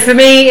kids. So for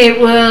me, it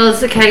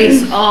was a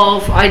case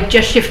of I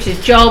just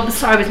shifted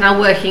jobs. I was now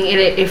working in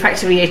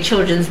effectively a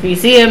children's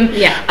museum,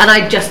 and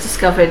I just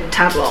discovered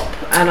Tadlop,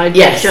 and I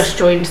just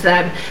joined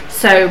them.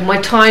 So my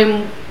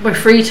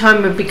free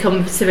time would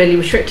become severely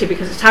restricted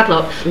because of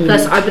Tadlop.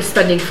 Plus, I was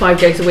spending 5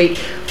 days a week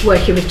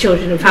working with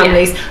children and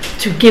families.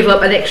 To give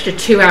up an extra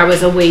 2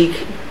 hours a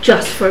week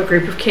just for a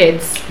group of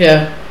kids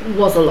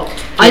was a lot.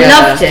 I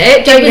loved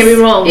it, don't get me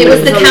wrong. It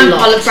was the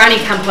brownie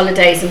camp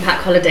holidays and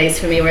pack holidays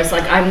for me, where it's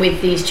like I'm with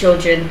these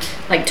children,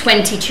 like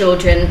 20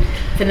 children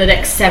for the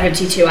next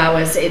 72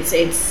 hours.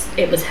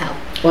 It was hell.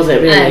 Was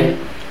it really?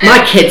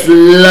 My kids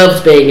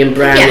loved being in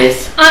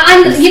brownies.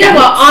 You know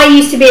what? I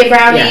used to be a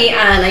brownie,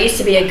 and I used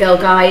to be a girl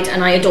guide,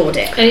 and I adored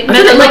it. And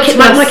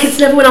my kids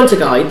never went on to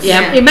guides.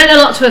 Yeah, it meant a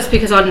lot to us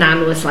because our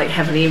nan was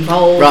heavily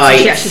involved. Right.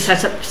 She actually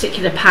set up a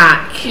particular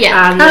pack.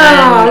 Yeah. And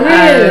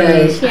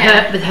really?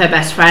 With her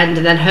best friend,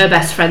 and then her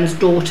best friend's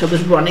daughter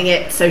was running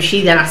it. So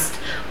she then asked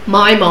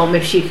my mom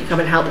if she could come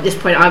and help. At this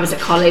point, I was at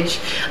college.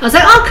 I was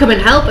like, I'll come and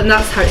help, and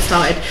that's how it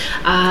started.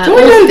 Do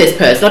I know this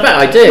person? I bet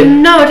I do.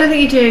 No, I don't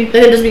think you do.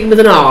 Then it doesn't begin with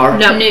an R.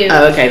 No.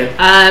 Oh, okay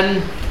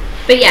then.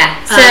 But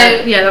so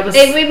that was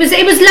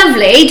it was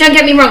lovely. Don't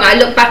get me wrong. I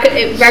look back at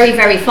it very,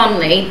 very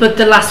fondly. But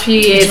the last few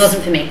years, it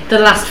wasn't for me. The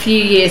last few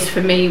years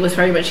for me was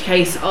very much a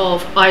case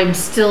of I'm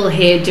still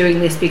here doing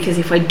this because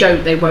if I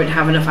don't, they won't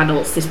have enough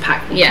adults. This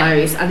pack will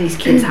close, and these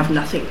kids have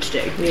nothing to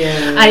do.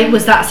 Yeah. And it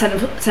was that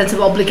sense of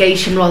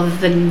obligation rather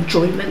than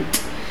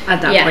enjoyment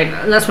at that point,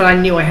 and that's when I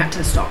knew I had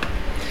to stop.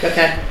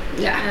 Okay.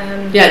 Yeah.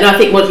 No, I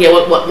think once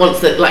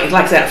the like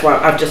I say, that's why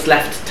I've just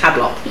left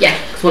Tadlop. Yeah.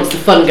 Because once the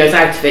fun goes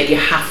out of it, you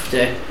have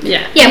to.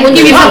 Yeah. When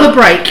you have a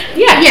break.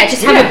 Yeah.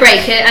 Just have a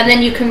break, and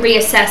then you can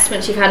reassess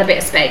once you've had a bit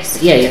of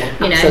space. Yeah.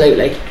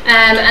 Absolutely.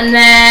 And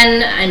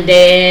then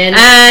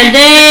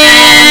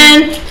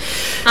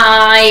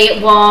I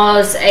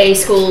was a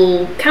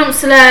school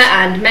counsellor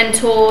and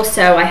mentor,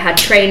 so I had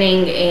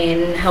training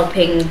in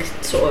helping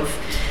sort of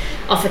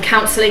offer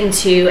counselling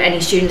to any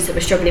students that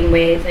were struggling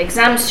with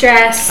exam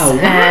stress. Oh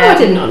wow, I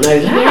did not know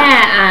that.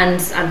 Yeah,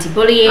 and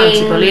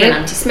anti-bullying and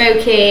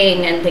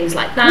anti-smoking and things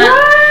like that.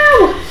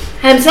 Wow.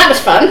 So that was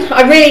fun.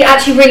 I really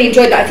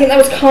enjoyed that. I think that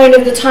was kind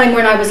of the time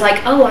when I was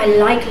like, oh, I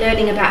like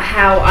learning about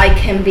how I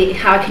can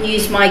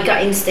use my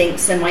gut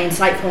instincts and my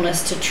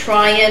insightfulness to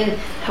try and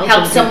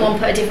help someone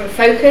put a different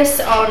focus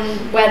on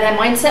where their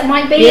mindset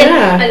might be.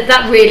 Yeah. And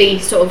that really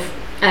sort of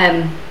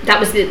that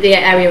was the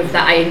area of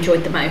that I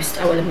enjoyed the most,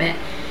 I will admit.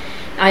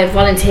 I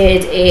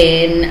volunteered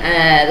in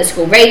the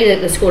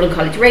school and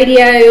college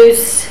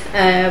radios.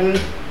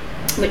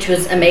 which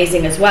was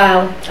amazing as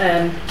well.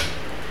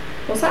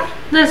 What's that?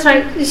 No, that's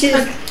right. Did you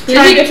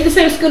go to the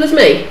same school as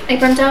me?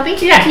 Abraham Derby?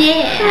 Yeah.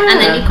 And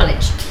then New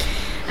College.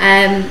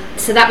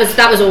 So that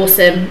was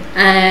awesome.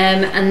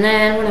 And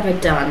then what have I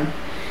done?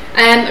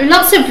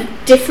 Lots of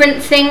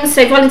different things.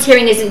 So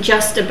volunteering isn't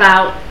just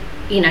about,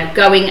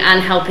 going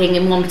and helping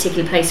in one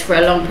particular place for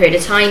a long period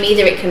of time.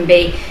 Either it can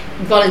be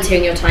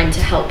volunteering your time to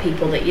help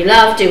people that you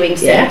love, doing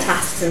certain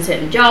tasks and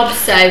certain jobs.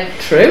 So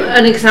true.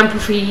 An example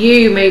for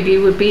you maybe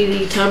would be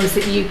the times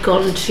that you've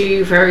gone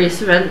to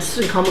various events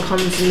and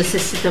Comic-Cons and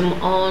assisted them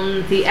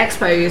on the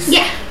expos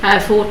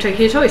for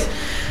Tokyo Toys.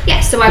 Yeah,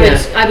 so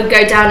I would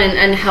go down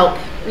and help,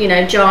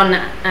 John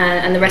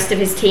and the rest of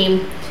his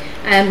team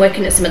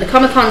working at some of the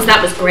Comic-Cons.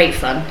 That was great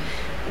fun.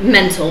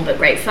 Mental but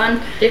great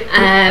fun.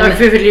 I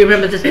vividly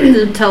remember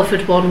the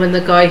Telford one when the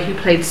guy who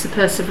played Sir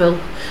Percival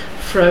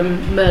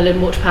from Merlin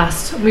walked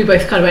past and we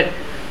both kind of went,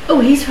 oh,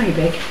 he's very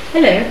big,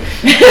 hello.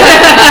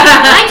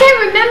 I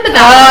don't remember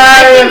that.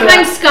 I think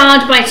I'm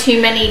scarred by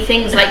too many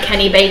things like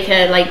Kenny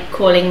Baker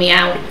calling me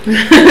out.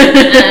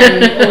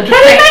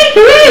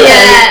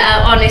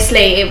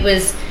 Honestly, it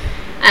was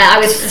I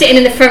was sitting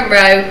in the front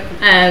row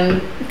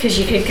because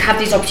you could have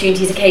these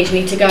opportunities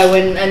occasionally to go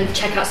and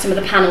check out some of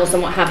the panels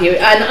and what have you.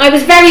 And I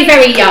was very,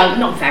 very young.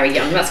 Not very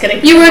young. That's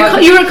going to. You were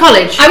at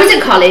college. I was at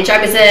college.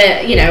 I was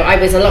I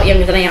was a lot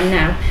younger than I am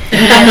now.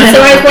 So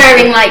I was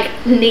wearing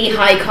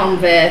knee-high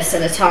Converse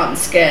and a tartan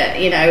skirt.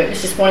 It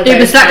was just one of those. It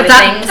was that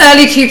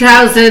early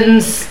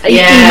 2000s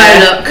emo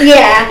look.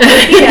 Yeah.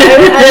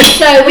 And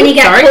so when you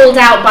get pulled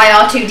out by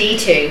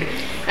R2D2,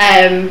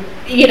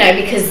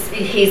 because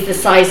he's the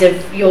size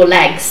of your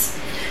legs.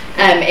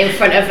 In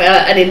front of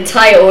an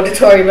entire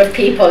auditorium of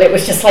people, it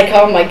was just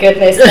oh my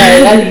goodness, no,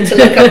 I need to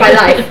look up my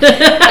life.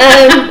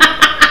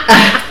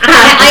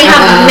 I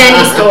have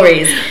many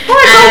stories. I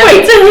can't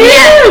wait to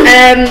hear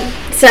them.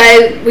 So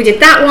we did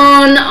that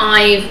one.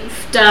 I've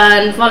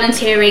done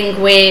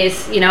volunteering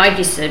with, I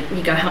used to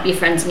go help your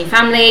friends and your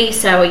family,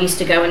 so I used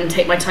to go and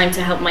take my time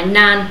to help my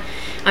nan.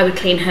 I would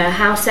clean her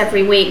house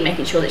every week,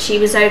 making sure that she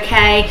was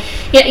okay.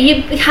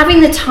 You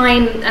having the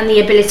time and the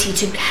ability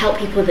to help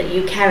people that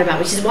you care about,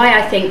 which is why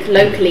I think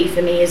locally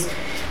for me is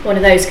one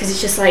of those, because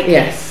it's just I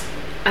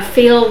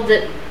feel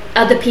that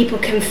other people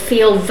can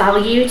feel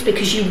valued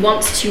because you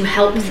want to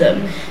help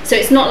them. So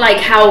it's not like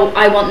how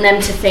I want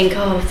them to think,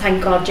 oh,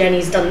 thank God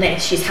Jenny's done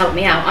this, she's helped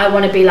me out. I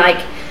want to be like,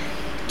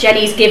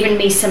 Jenny's given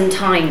me some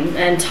time,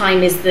 and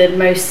time is the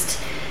most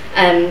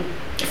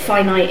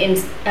finite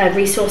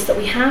resource that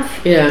we have.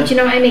 Do you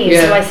know what I mean?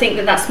 So I think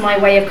that's my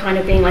way of kind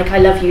of being I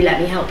love you, let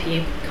me help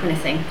you kind of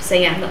thing. So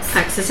that's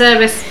acts of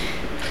service.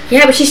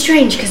 Which is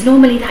strange because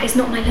normally that is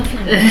not my love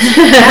language.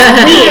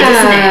 That's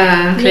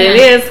weird,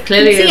 isn't it?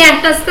 Clearly is.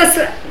 That's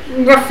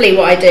roughly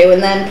what I do.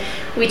 And then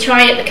we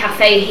try at the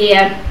cafe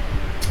here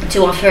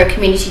to offer a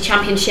community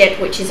championship,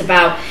 which is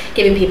about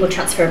giving people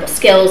transferable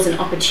skills and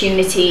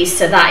opportunities.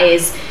 So that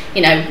is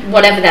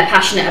whatever they're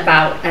passionate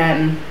about.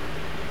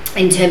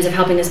 In terms of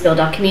helping us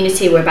build our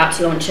community, we're about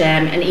to launch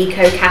an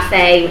eco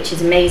cafe, which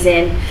is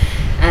amazing.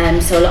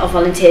 So a lot of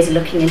volunteers are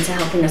looking into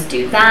helping us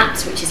do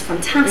that, which is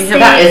fantastic.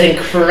 That is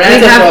incredible.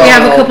 We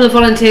have a couple of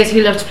volunteers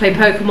who love to play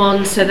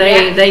Pokemon, so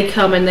they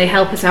come and they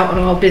help us out on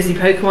our busy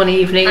Pokemon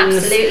evenings.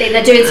 Absolutely,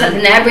 they're doing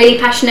something they're really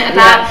passionate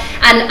about,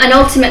 and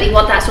ultimately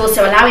what that's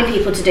also allowing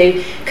people to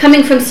do,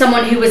 coming from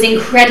someone who was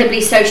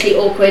incredibly socially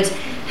awkward,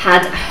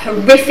 had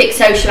horrific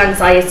social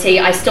anxiety.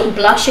 I still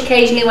blush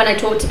occasionally when I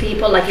talk to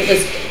people.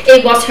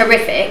 It was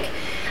horrific.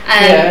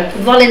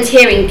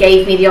 Volunteering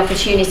gave me the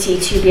opportunity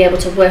to be able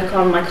to work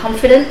on my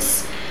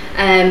confidence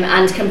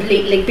and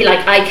completely be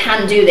I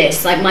can do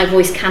this. My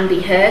voice can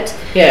be heard.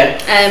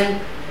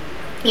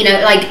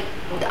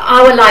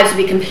 Our lives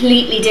would be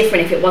completely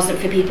different if it wasn't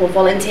for people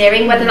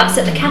volunteering, whether that's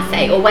at the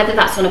cafe or whether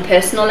that's on a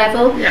personal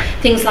level.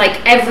 Things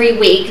like every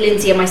week,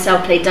 Lyndsey and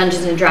myself play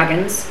Dungeons and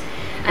Dragons.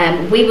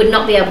 We would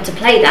not be able to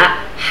play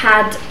that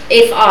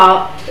if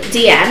our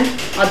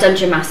DM, our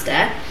Dungeon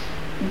Master,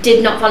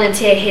 did not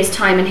volunteer his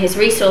time and his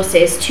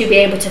resources to be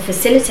able to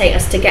facilitate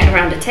us to get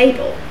around a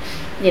table.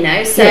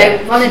 So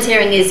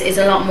volunteering is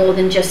a lot more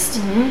than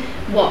just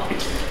what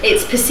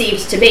it's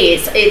perceived to be.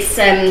 It's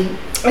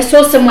I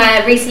saw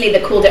somewhere recently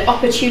that called it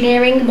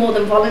opportuneering more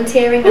than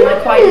volunteering, and I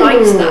quite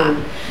liked that.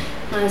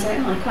 I was I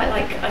quite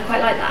like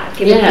that,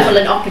 giving people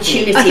an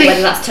opportunity,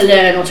 whether that's to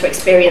learn or to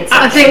experience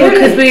something. I think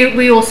because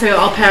we also,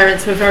 our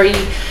parents were they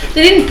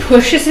didn't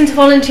push us into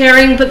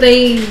volunteering, but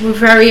they were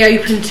very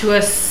open to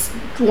us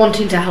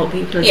wanting to help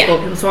people and support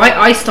people. So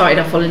I started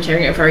off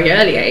volunteering at a very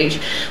early age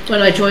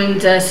when I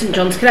joined St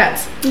John's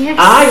Cadets.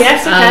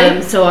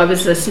 Okay. So I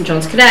was a St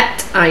John's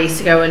Cadet. I used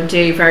to go and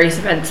do various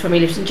events when we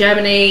lived in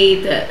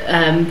Germany,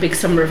 big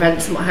summer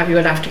events and what have you.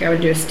 I'd have to go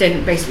and do a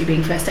stint basically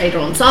being first aider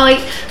on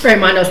site. Bear in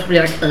mind I was probably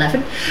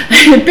 11.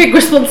 Big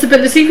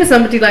responsibility for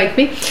somebody like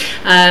me.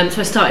 So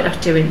I started off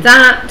doing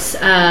that.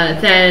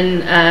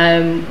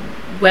 Then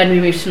when we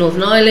moved to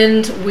Northern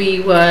Ireland, we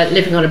were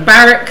living on a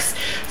barracks,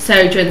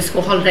 So during the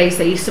school holidays,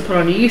 they used to put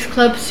on a youth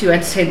club to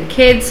entertain the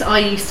kids. I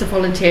used to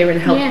volunteer and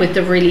help with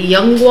the really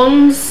young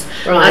ones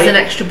as an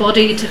extra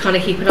body to kind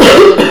of keep an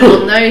eye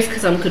on those,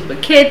 because I'm good with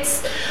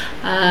kids.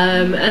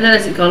 And then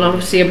as it's gone,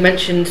 obviously I've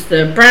mentioned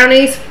the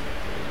brownies.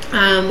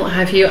 What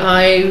have you?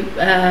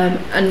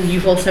 And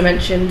you've also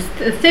mentioned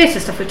the theatre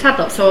stuff with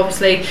Tadlop. So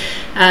obviously,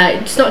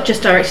 it's not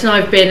just directing.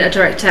 I've been a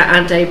director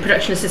and a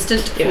production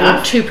assistant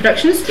for 2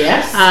 productions.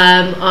 Yes.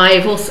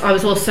 I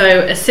was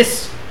also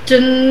assistant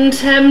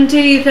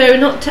MD, though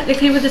not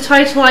technically with the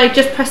title. I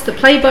just pressed the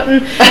play button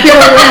for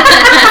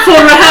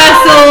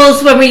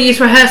rehearsals when we used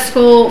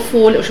rehearsal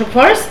for Little Shop of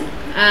Horrors.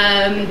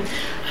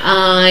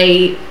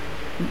 I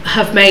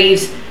have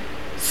made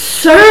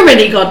so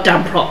many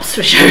goddamn props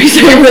for shows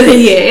over the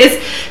years,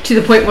 to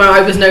the point where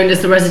I was known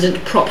as the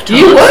resident prop tart.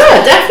 You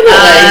were, definitely.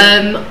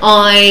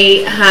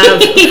 I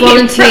have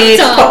volunteered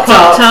prop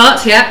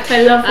tart. Yeah,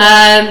 I love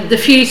that. The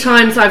few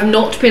times I've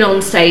not been on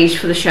stage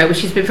for the show,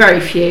 which has been very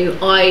few,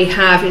 I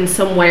have in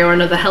some way or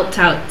another helped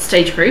out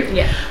stage crew.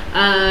 Yeah.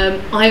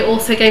 I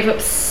also gave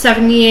up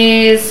 7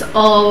 years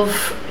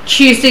of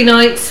Tuesday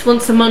nights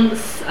once a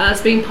month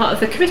as being part of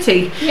the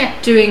committee,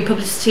 doing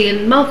publicity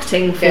and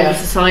marketing for the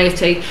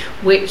society,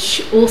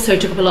 which also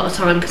took up a lot of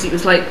time, because it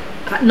was like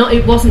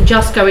it wasn't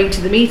just going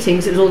to the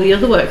meetings, it was all the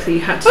other work that you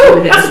had to do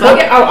with it as well.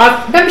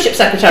 I'm membership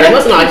secretary,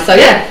 wasn't I? So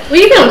well,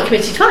 you've been on the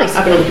committee twice.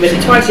 I've been on the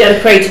committee twice. I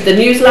created the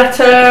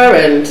newsletter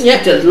and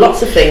did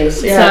lots of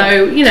things.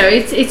 So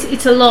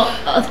it's a lot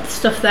of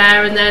stuff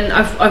there. And then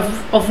I've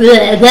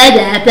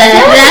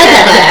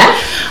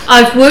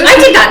worked. I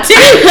did that too.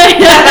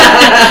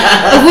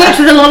 I've worked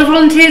with a lot of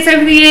volunteers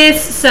over the years.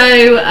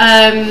 So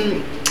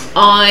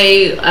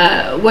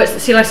I worked at the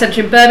Sea Life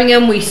Centre in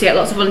Birmingham. We used to get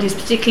lots of volunteers,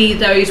 particularly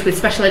those with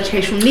special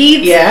educational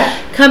needs,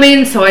 come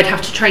in. So I'd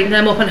have to train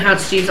them up on how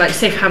to do like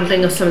safe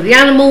handling of some of the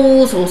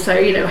animals, also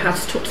how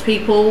to talk to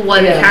people,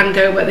 where they can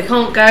go, where they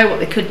can't go, what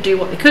they could do,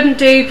 what they couldn't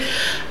do,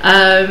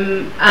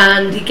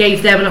 and it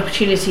gave them an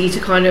opportunity to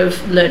kind of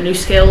learn new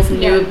skills and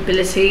new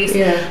abilities.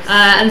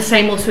 And the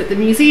same also at the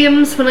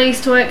museums. When I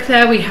used to work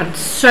there, we had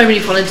so many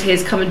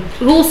volunteers coming,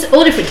 all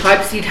different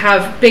types. You'd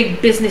have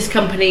big business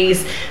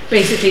companies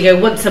basically go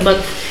once a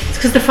month. It's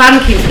because the fan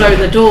keeps blowing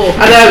the door.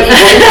 I know.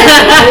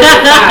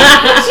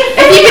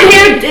 If you can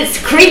hear it's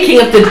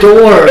creaking of the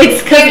door.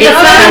 It's because the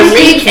fan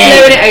keeps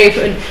blowing it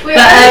open.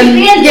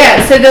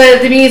 So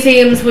the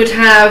museums would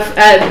have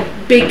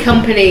big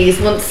companies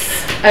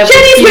once.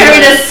 Jenny's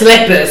wearing her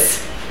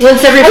slippers.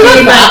 Once every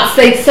few months,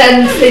 they'd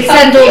send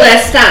all their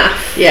staff.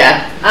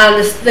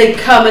 And they'd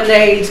come and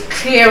they'd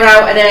clear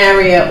out an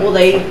area, or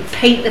they'd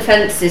paint the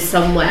fences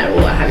somewhere, or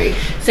what have you.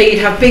 So you'd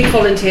have big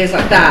volunteers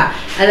like that,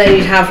 and then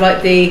you'd have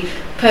like the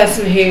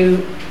person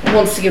who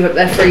wants to give up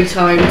their free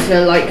time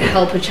to like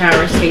help a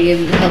charity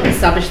and help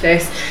establish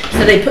this.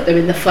 So they put them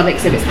in the fun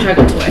exhibits, which I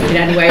got to work in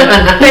anyway,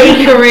 and the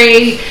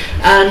bakery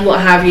and what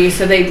have you.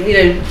 So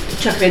they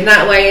chuck them in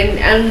that way,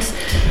 and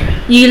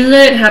you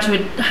learn how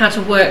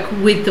to work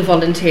with the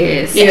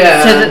volunteers, so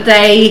that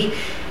they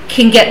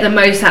can get the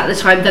most out of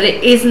the time, that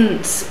it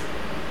isn't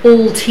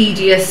all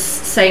tedious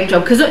same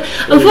job. Because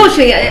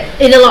unfortunately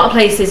in a lot of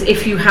places,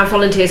 if you have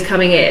volunteers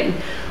coming in,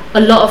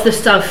 a lot of the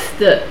stuff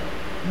that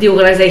the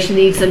organisation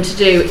needs them to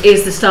do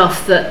is the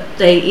stuff that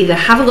they either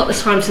haven't got the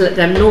time to let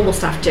their normal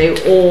staff do,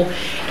 or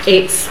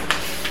it's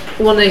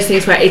one of those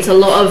things where it's a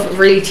lot of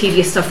really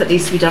tedious stuff that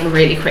needs to be done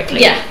really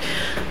quickly.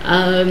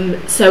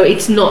 So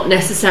it's not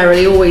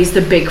necessarily always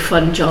the big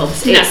fun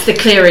jobs. It's the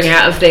clearing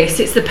out of this,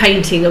 it's the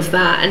painting of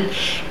that, and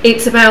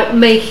it's about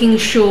making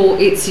sure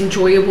it's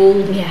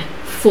enjoyable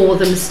for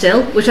them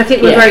still, which I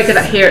think we're very good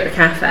at here at the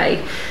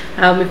cafe.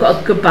 We've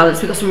got a good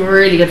balance. We've got some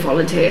really good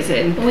volunteers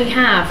in. We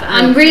have.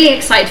 I'm really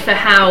excited for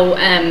how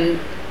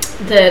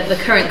the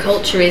current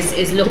culture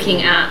is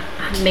looking at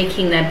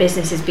making their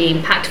businesses be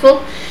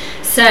impactful.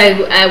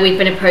 So we've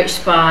been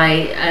approached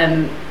by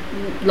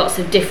lots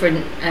of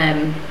different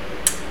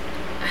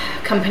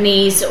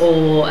companies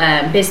or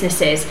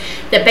businesses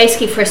that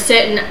basically for a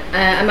certain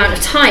amount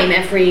of time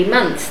every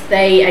month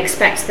they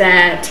expect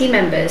their team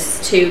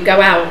members to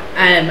go out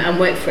and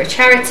work for a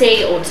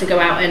charity, or to go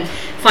out and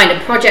find a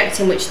project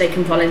in which they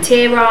can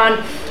volunteer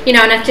on, and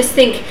I just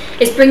think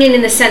it's bringing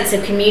in the sense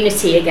of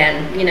community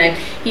again.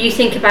 You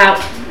think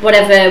about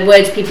whatever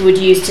words people would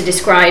use to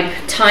describe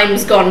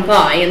times gone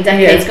by and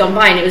decades gone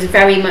by, and it was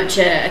very much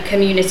a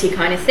community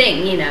kind of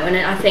thing, and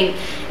I think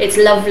it's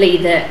lovely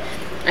that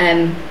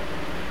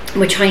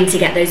we're trying to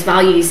get those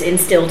values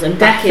instilled and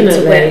back into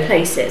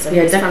workplaces. I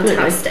think it's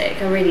fantastic.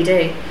 I really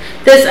do.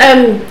 There's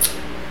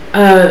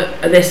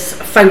this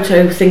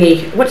photo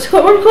thingy. What do we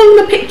call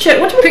them? A picture?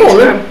 What do we call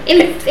them?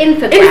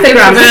 Infogram.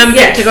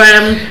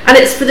 And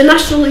it's for the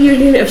National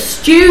Union of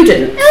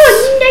Students.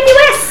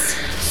 NUS.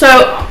 So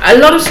a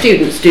lot of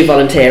students do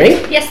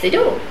volunteering. Yes, they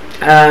do.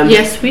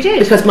 Yes, we do.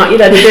 Because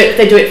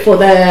they do it for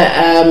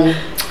their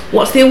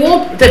what's the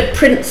award? The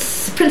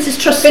Prince Prince's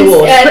Trust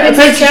Award.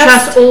 Prince's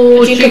Trust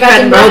or Duke of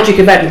Edinburgh. Oh, Duke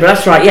of Edinburgh,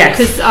 that's right, yes.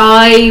 Because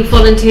I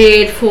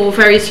volunteered for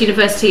various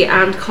university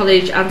and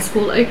college and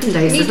school open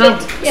days as well.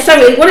 Yes.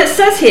 So what it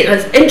says here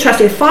is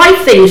interesting,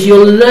 5 things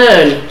you'll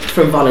learn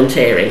from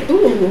volunteering.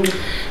 Ooh.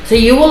 So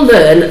you will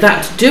learn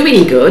that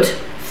doing good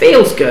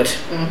feels good.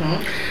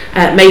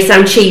 May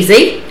sound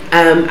cheesy,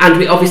 and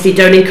we obviously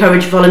don't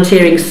encourage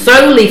volunteering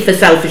solely for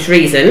selfish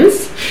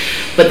reasons.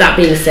 But that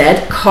being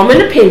said,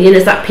 common opinion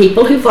is that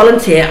people who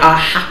volunteer are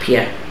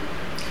happier.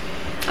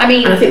 I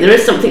mean, and I think there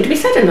is something to be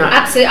said in that.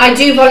 Absolutely. I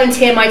do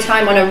volunteer my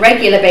time on a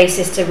regular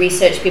basis to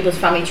research people's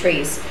family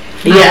trees.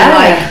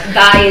 Yeah,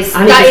 that is.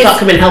 I need to start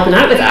coming and helping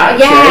out with that.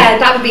 Actually. Yeah,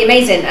 that would be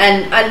amazing,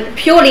 and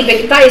purely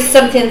that is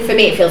something for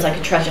me. It feels like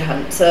a treasure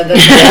hunt, so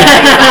there's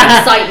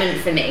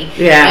excitement for me.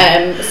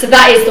 Yeah. So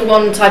that is the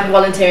one type of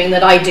volunteering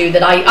that I do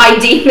that I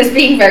deem as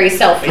being very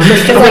selfish. I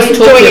was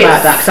talking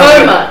about that so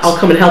much. I'll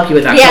come and help you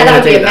with that. Yeah,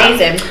 that would be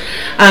amazing.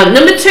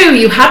 Number 2,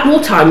 you had more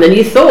time than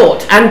you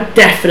thought, and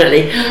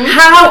definitely.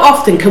 How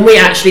often can we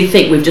actually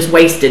think we've just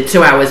wasted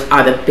 2 hours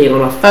either being on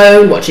our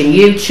phone, watching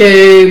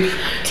YouTube,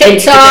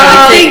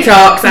 TikToks,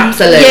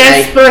 absolutely.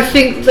 Yes, but I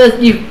think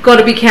that you've got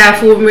to be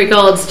careful in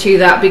regards to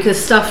that, because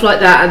stuff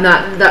like that and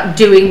that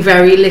doing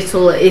very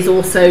little is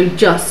also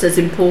just as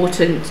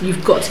important.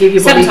 You've got to give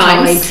your body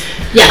time.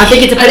 Yeah, I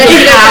think it depends on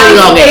how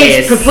long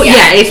it is.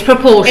 It's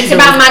proportional. It's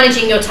about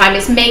managing your time.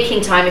 It's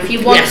making time. If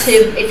you want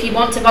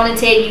to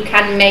volunteer, you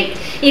can make,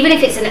 even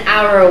if it's an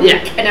hour a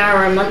week, an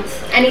hour a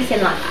month,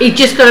 anything like that. You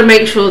just got to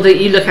make sure that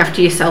you look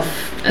after yourself.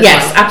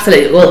 Yes,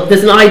 absolutely. Well,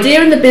 there's an idea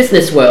in the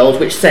business world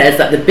which says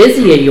that the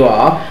busier you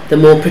are, the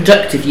more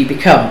productive you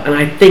become, and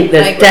I think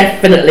there's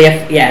definitely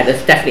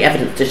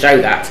evidence to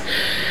show that.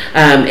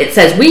 It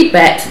says, we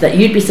bet that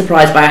you'd be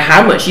surprised by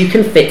how much you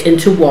can fit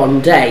into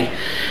one day.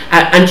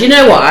 And do you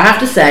know what? I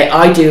have to say,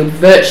 I do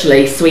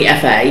virtually Sweet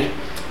FA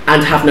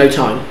and have no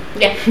time.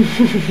 Yeah.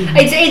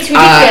 It's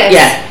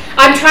ridiculous.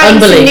 I'm trying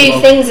some new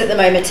things at the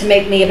moment to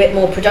make me a bit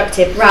more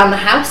productive around the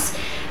house.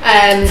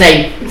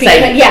 Same.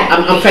 Yeah.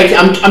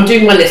 I'm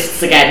doing my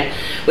lists again,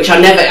 which I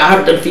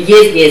haven't done for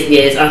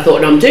years. And I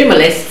thought, no, I'm doing my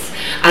lists.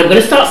 And I'm going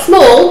to start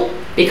small,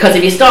 because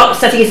if you start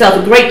setting yourself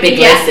a great big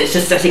list, it's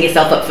just setting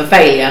yourself up for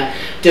failure.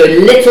 Do a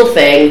little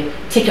thing,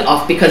 tick it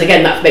off, because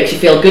again, that makes you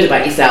feel good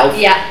about yourself.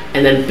 Yeah.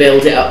 And then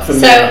build it up from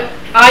there. So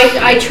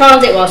I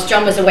trialled it whilst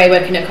John was away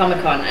working at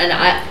Comic-Con, and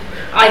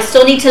I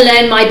still need to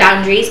learn my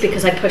boundaries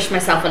because I pushed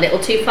myself a little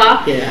too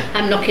far. Yeah.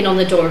 I'm knocking on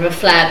the door of a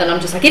flare, then I'm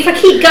just like, if I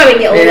keep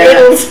going,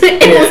 it'll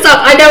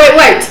stop. I know it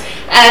won't.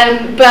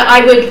 But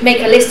I would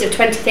make a list of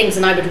 20 things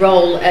and I would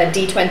roll a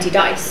D20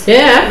 dice.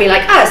 Yeah. And be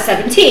like,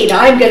 17,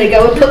 I'm going to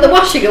go and put the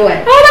washing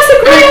away. Oh, that's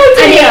a great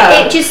idea.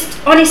 And it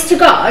just, honest to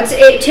God,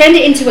 it turned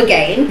it into a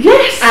game.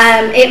 Yes.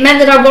 It meant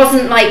that I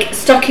wasn't like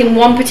stuck in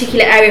one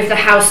particular area of the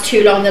house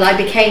too long, that I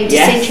became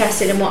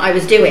disinterested in what I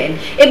was doing.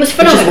 It was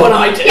phenomenal. Which is what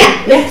I do.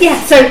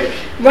 Yeah. So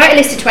write a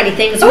list of 20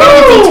 things, roll a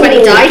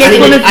D20 dice. Get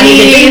one of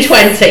these.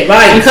 D20,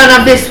 right. You can't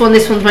have this one.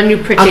 This one's my new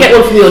pretty. I'll get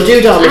one from your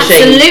doodah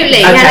machine.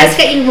 Absolutely. Okay. Yeah, let's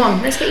get you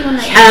one.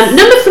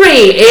 Number 3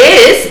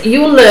 is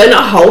you will learn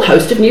a whole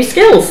host of new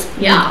skills.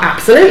 Yeah.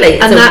 Absolutely.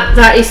 And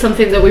that is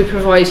something that we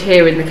provide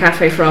here in the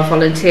cafe for our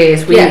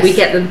volunteers. We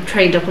get them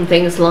trained up on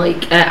things like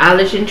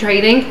allergen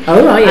training.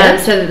 Oh, right, yeah.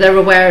 So that they're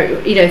aware,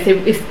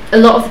 if a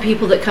lot of the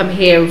people that come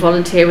here and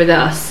volunteer with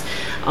us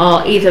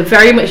are either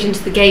very much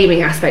into the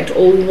gaming aspect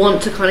or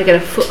want to kind of get a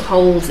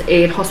foothold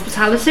in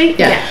hospitality.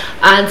 Yeah.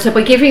 And so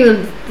by giving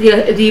them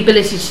the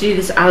ability to do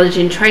this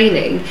allergen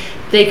training,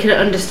 they can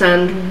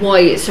understand why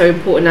it's so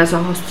important. As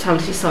a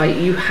hospitality site,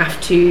 you have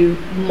to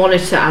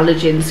monitor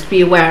allergens,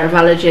 be aware of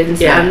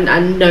allergens,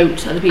 and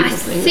note other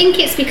people's things. I think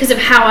it's because of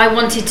how I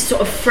wanted to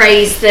sort of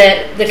phrase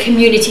the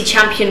community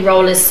champion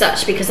role as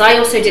such, because I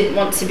also didn't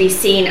want to be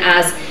seen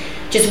as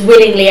just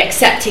willingly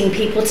accepting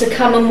people to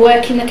come and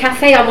work in the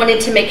cafe. I wanted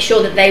to make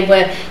sure that they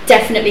were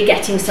definitely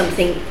getting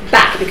something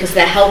back because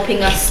they're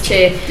helping us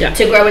to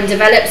grow and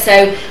develop.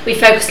 So we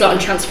focus a lot on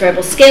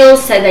transferable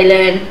skills, so they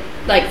learn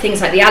like things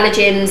like the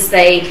allergens.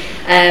 They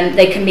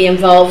can be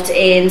involved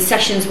in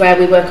sessions where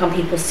we work on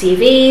people's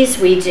CVs.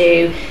 We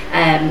do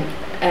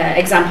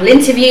example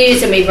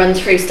interviews and we run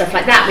through stuff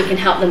like that. We can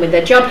help them with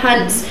their job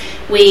hunts.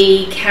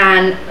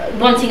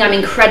 One thing I'm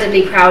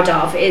incredibly proud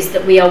of is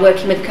that we are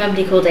working with a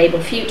company called Able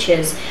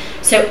Futures.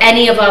 So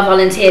any of our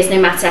volunteers, no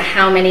matter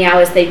how many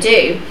hours they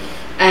do,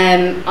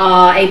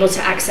 are able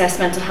to access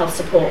mental health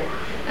support,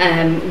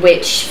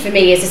 which for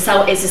me is a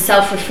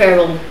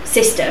self-referral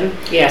system.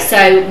 Yeah.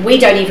 So we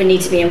don't even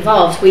need to be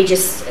involved. We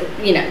just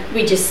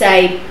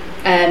say,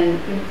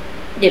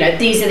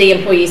 these are the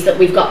employees that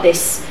we've got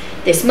this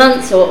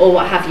month or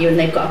what have you, and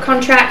they've got a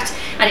contract,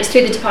 and it's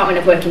through the Department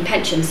of Work and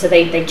Pensions, so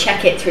they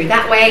check it through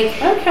that way.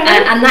 Okay.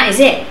 And that is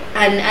it.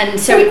 And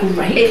so it's a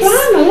great plan.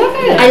 I love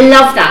it. I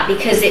love that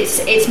because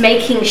it's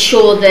making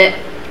sure that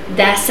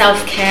their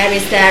self-care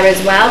is there as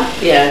well.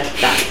 Yeah,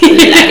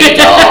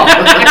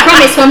 I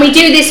promise when we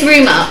do this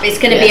room up, it's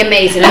going to be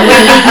amazing.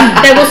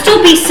 There will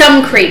still be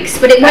some creaks,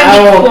 but it won't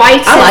be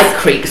quite. I like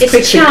creaks.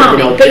 It's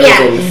charming, but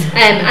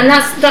and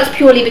that's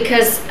purely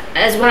because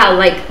as well,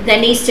 like there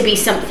needs to be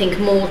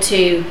something more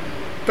to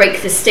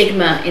break the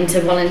stigma into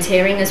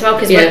volunteering as well,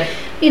 because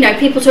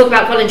people talk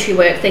about voluntary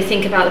work, they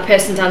think about the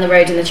person down the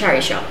road in the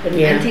charity shop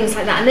and things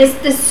like that, and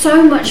there's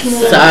so much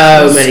more,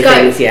 so many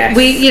things.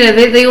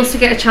 They also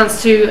get a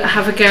chance to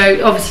have a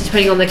go, obviously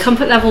depending on their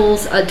comfort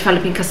levels,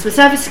 developing customer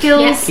service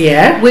skills,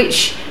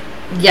 which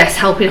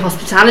help in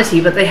hospitality,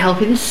 but they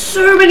help in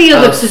so many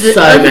other positions,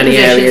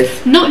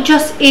 areas, not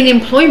just in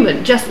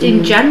employment, just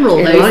in general.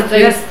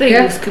 Those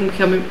things can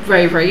become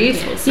very, very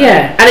useful. So.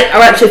 And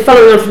actually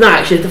following on from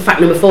that, actually the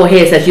fact number 4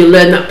 here says you'll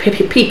learn that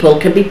people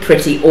can be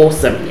pretty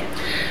awesome.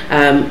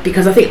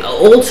 Because I think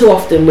all too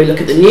often we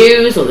look at the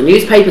news or the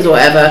newspapers or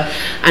whatever,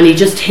 and you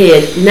just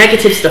hear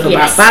negative stuff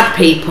about bad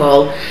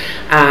people,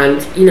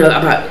 and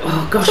about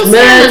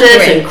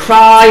murders and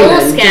crime.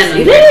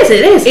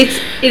 It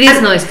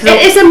is nice because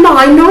it is a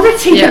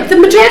minority, but the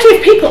majority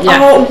of people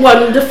are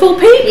wonderful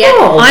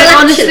people.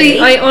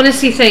 I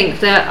honestly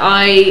think that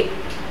I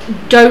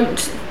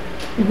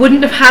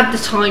wouldn't have had the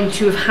time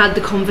to have had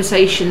the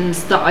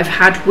conversations that I've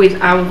had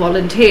with our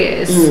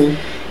volunteers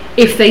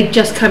if they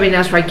just come in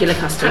as regular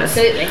customers.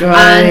 Absolutely.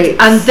 Right.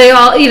 And they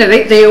are,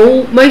 they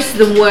all, most of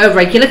them were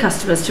regular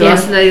customers to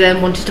us, and they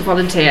then wanted to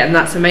volunteer, and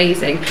that's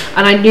amazing.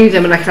 And I knew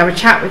them and I could have a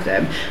chat with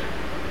them.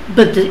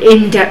 But the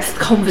in-depth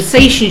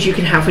conversations you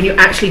can have when you're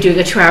actually doing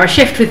a 2-hour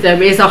shift with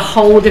them is a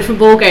whole different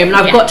ballgame. And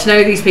I've got to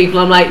know these people.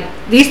 I'm like,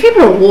 these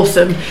people are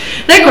awesome.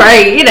 They're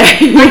great,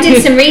 I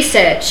did some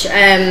research,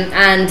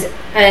 and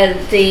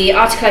the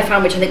article I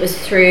found, which I think was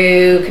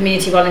through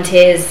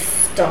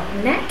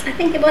communityvolunteers.net, I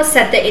think it was,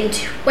 said that in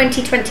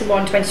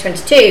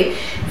 2021-2022,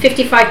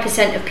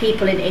 55% of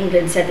people in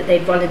England said that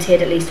they'd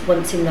volunteered at least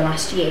once in the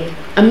last year.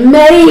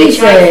 Amazing. Which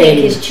I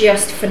think is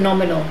just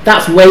phenomenal.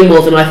 That's way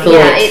more than I thought.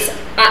 Yeah, it's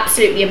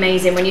absolutely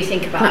amazing when you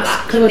think about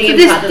that.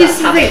 This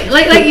is the thing,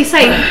 like you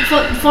say,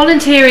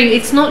 volunteering,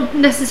 it's not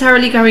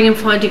necessarily going and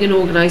finding an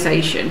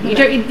organisation.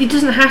 It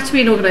doesn't have to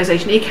be an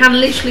organisation. It can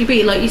literally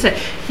be, like you said,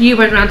 you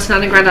went round to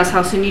Nan and Grandad's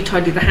house and you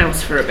tidied the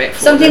house for a bit.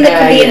 Something that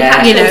can be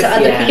impactful to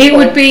other people. It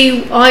would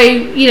be,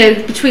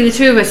 between the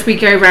two of us, we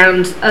go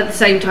round at the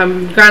same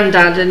time with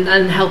Grandad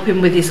and help him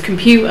with his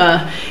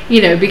computer,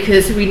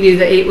 because we knew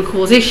that it would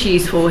cause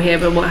issues for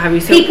him and what have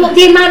you. So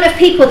the amount of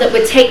people that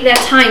would take their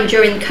time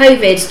during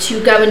COVID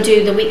to go and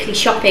do the weekly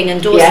shopping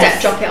and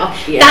doorstep drop it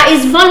off. That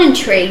is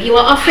voluntary. You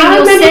are offering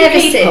your services. How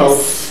many people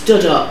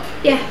stood up?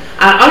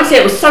 Honestly,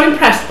 I was so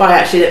impressed by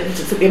actually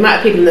the amount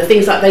of people and the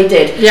things that they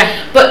did.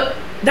 But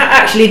that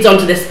actually leads on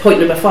to this point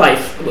number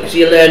 5, which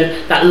you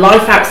learn that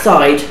life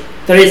outside.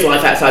 There is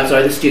life outside,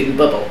 the student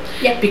bubble.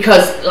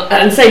 Because,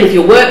 and same with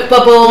your work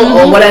bubble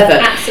or whatever.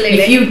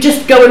 Absolutely. If you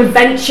just go and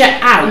venture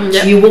out,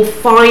 you will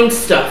find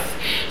stuff.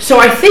 So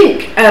I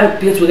think,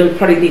 because we're going to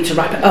probably need to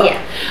wrap it up,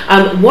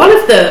 one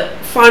of the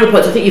final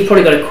points, I think you've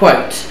probably got a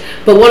quote,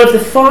 but one of the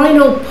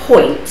final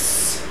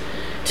points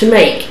to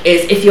make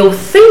is if you're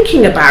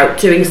thinking about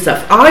doing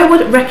stuff, I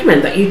would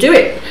recommend that you do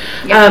it.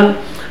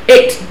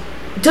 It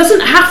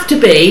doesn't have to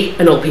be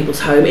an old people's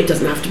home, it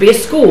doesn't have to be a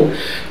school.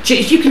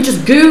 You can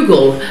just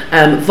Google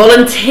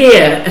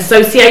volunteer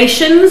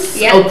associations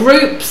or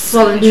groups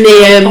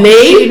near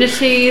me.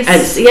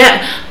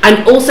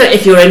 And also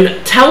if you're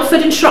in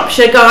Telford in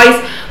Shropshire, guys,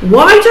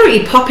 why don't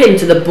you pop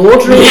into the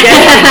boardroom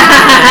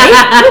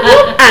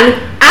and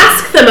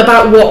ask them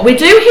about what we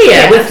do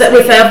here with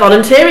our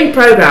volunteering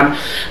programme,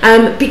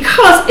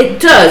 because it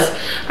does.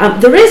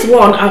 There is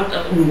one,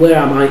 where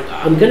am I?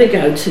 I'm going to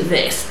go to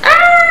this.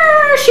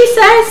 She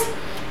says,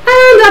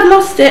 and I've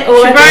lost it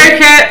already.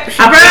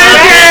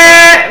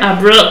 I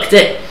broke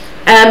it.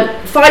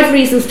 5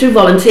 reasons to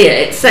volunteer.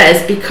 It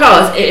says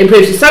because it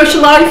improves your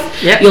social life,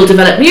 you'll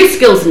develop new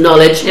skills and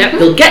knowledge,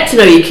 you'll get to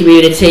know your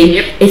community,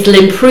 it'll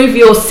improve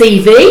your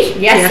CV,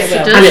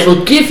 and it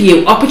will give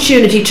you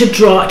opportunity to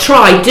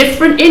try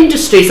different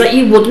industries that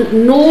you wouldn't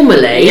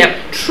normally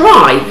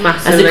try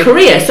as a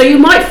career. So you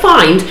might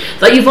find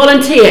that you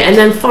volunteer and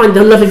then find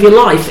the love of your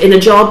life in a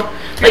job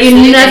that you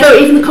never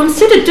even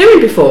considered doing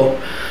before.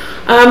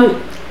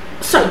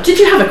 So, did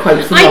you have a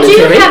quote for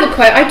volunteering? I do have a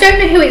quote. I don't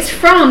know who it's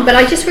from, but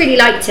I just really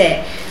liked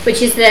it,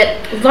 which is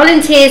that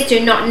volunteers do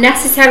not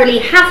necessarily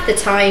have the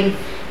time,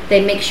 they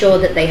make sure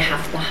that they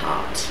have the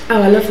heart.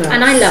 Oh, I love that.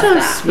 And I love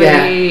that.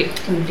 Sweet.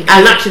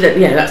 And actually,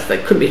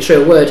 that couldn't be a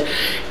truer word.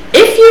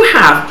 If you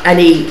have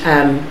any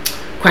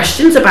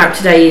questions about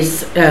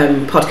today's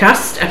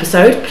podcast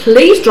episode,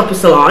 please drop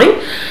us a line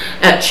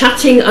at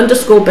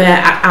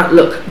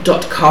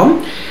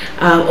chatting_bear@outlook.com.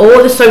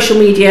 Or the social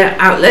media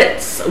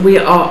outlets we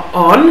are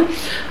on.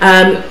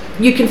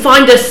 You can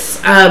find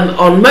us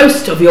on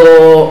most of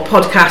your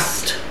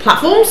podcast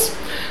platforms.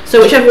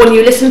 So whichever one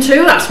you listen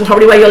to, that's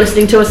probably where you're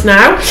listening to us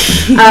now.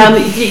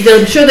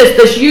 I'm sure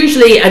there's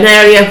usually an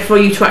area for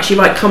you to actually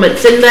write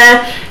comments in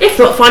there. If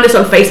not, find us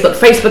on Facebook.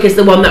 Facebook is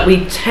the one that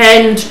we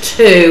tend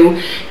to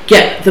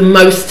get the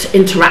most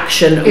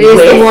interaction with. It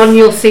is the one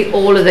you'll see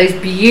all of those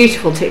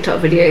beautiful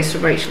TikTok videos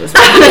from Rachel as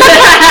well.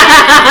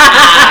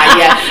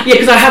 Yeah,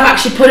 because I have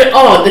actually put it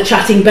on the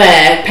Chatting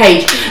Bear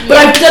page. But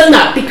I've done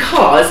that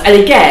because,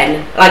 and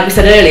again, like we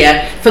said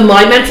earlier, for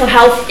my mental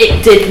health,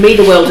 it did me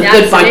the world of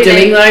good by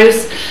doing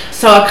those.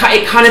 So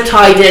it kind of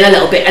tied in a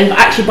little bit, and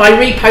actually by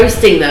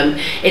reposting them,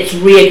 it's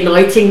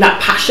reigniting that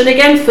passion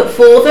again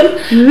for them,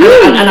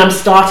 and I'm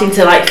starting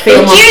to like feel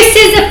the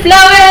juices are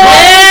flowing.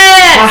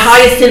 My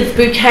hyacinth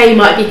bouquet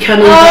might be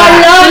coming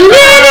back.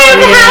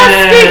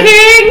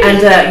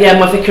 And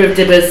my Vicar of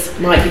Dibbers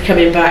might be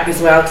coming back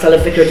as well, because I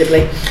love Vicar of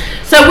Dibley.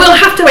 So we'll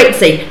have to wait and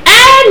see.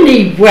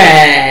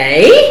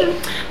 Anyway,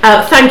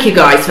 thank you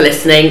guys for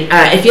listening.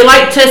 If you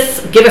liked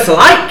us, give us a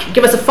like,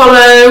 give us a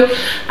follow.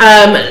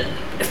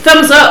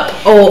 Thumbs up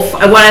or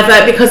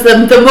whatever, because the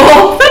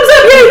more thumbs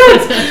up,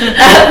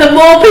 the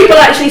more people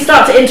actually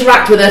start to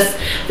interact with us,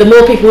 the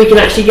more people we can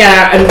actually get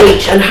out and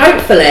reach, and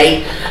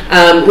hopefully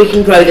we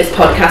can grow this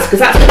podcast, because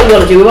that's what we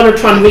want to do. We want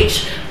to try and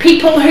reach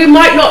people who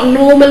might not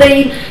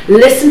normally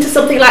listen to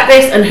something like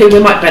this and who we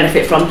might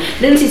benefit from.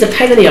 Lyndsey's a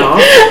pain in the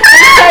arse.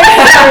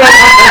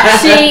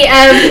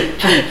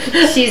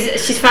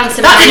 She's found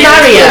some. That's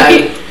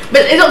Mario.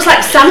 But it looks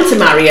like Santa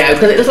Mario,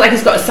 because it looks like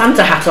he's got a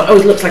Santa hat on. Oh,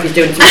 it looks like he's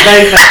doing something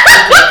very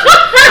fantastic.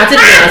 I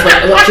didn't realise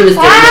what she was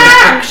doing in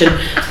action.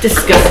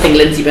 Disgusting,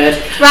 Lyndsey Bird.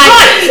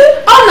 Right,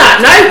 on that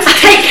note,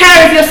 take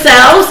care of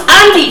yourselves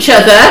and each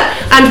other,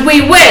 and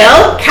we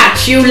will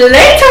catch you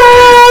later.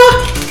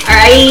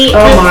 Alright.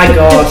 Oh my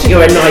God,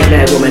 you're a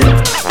nightmare woman.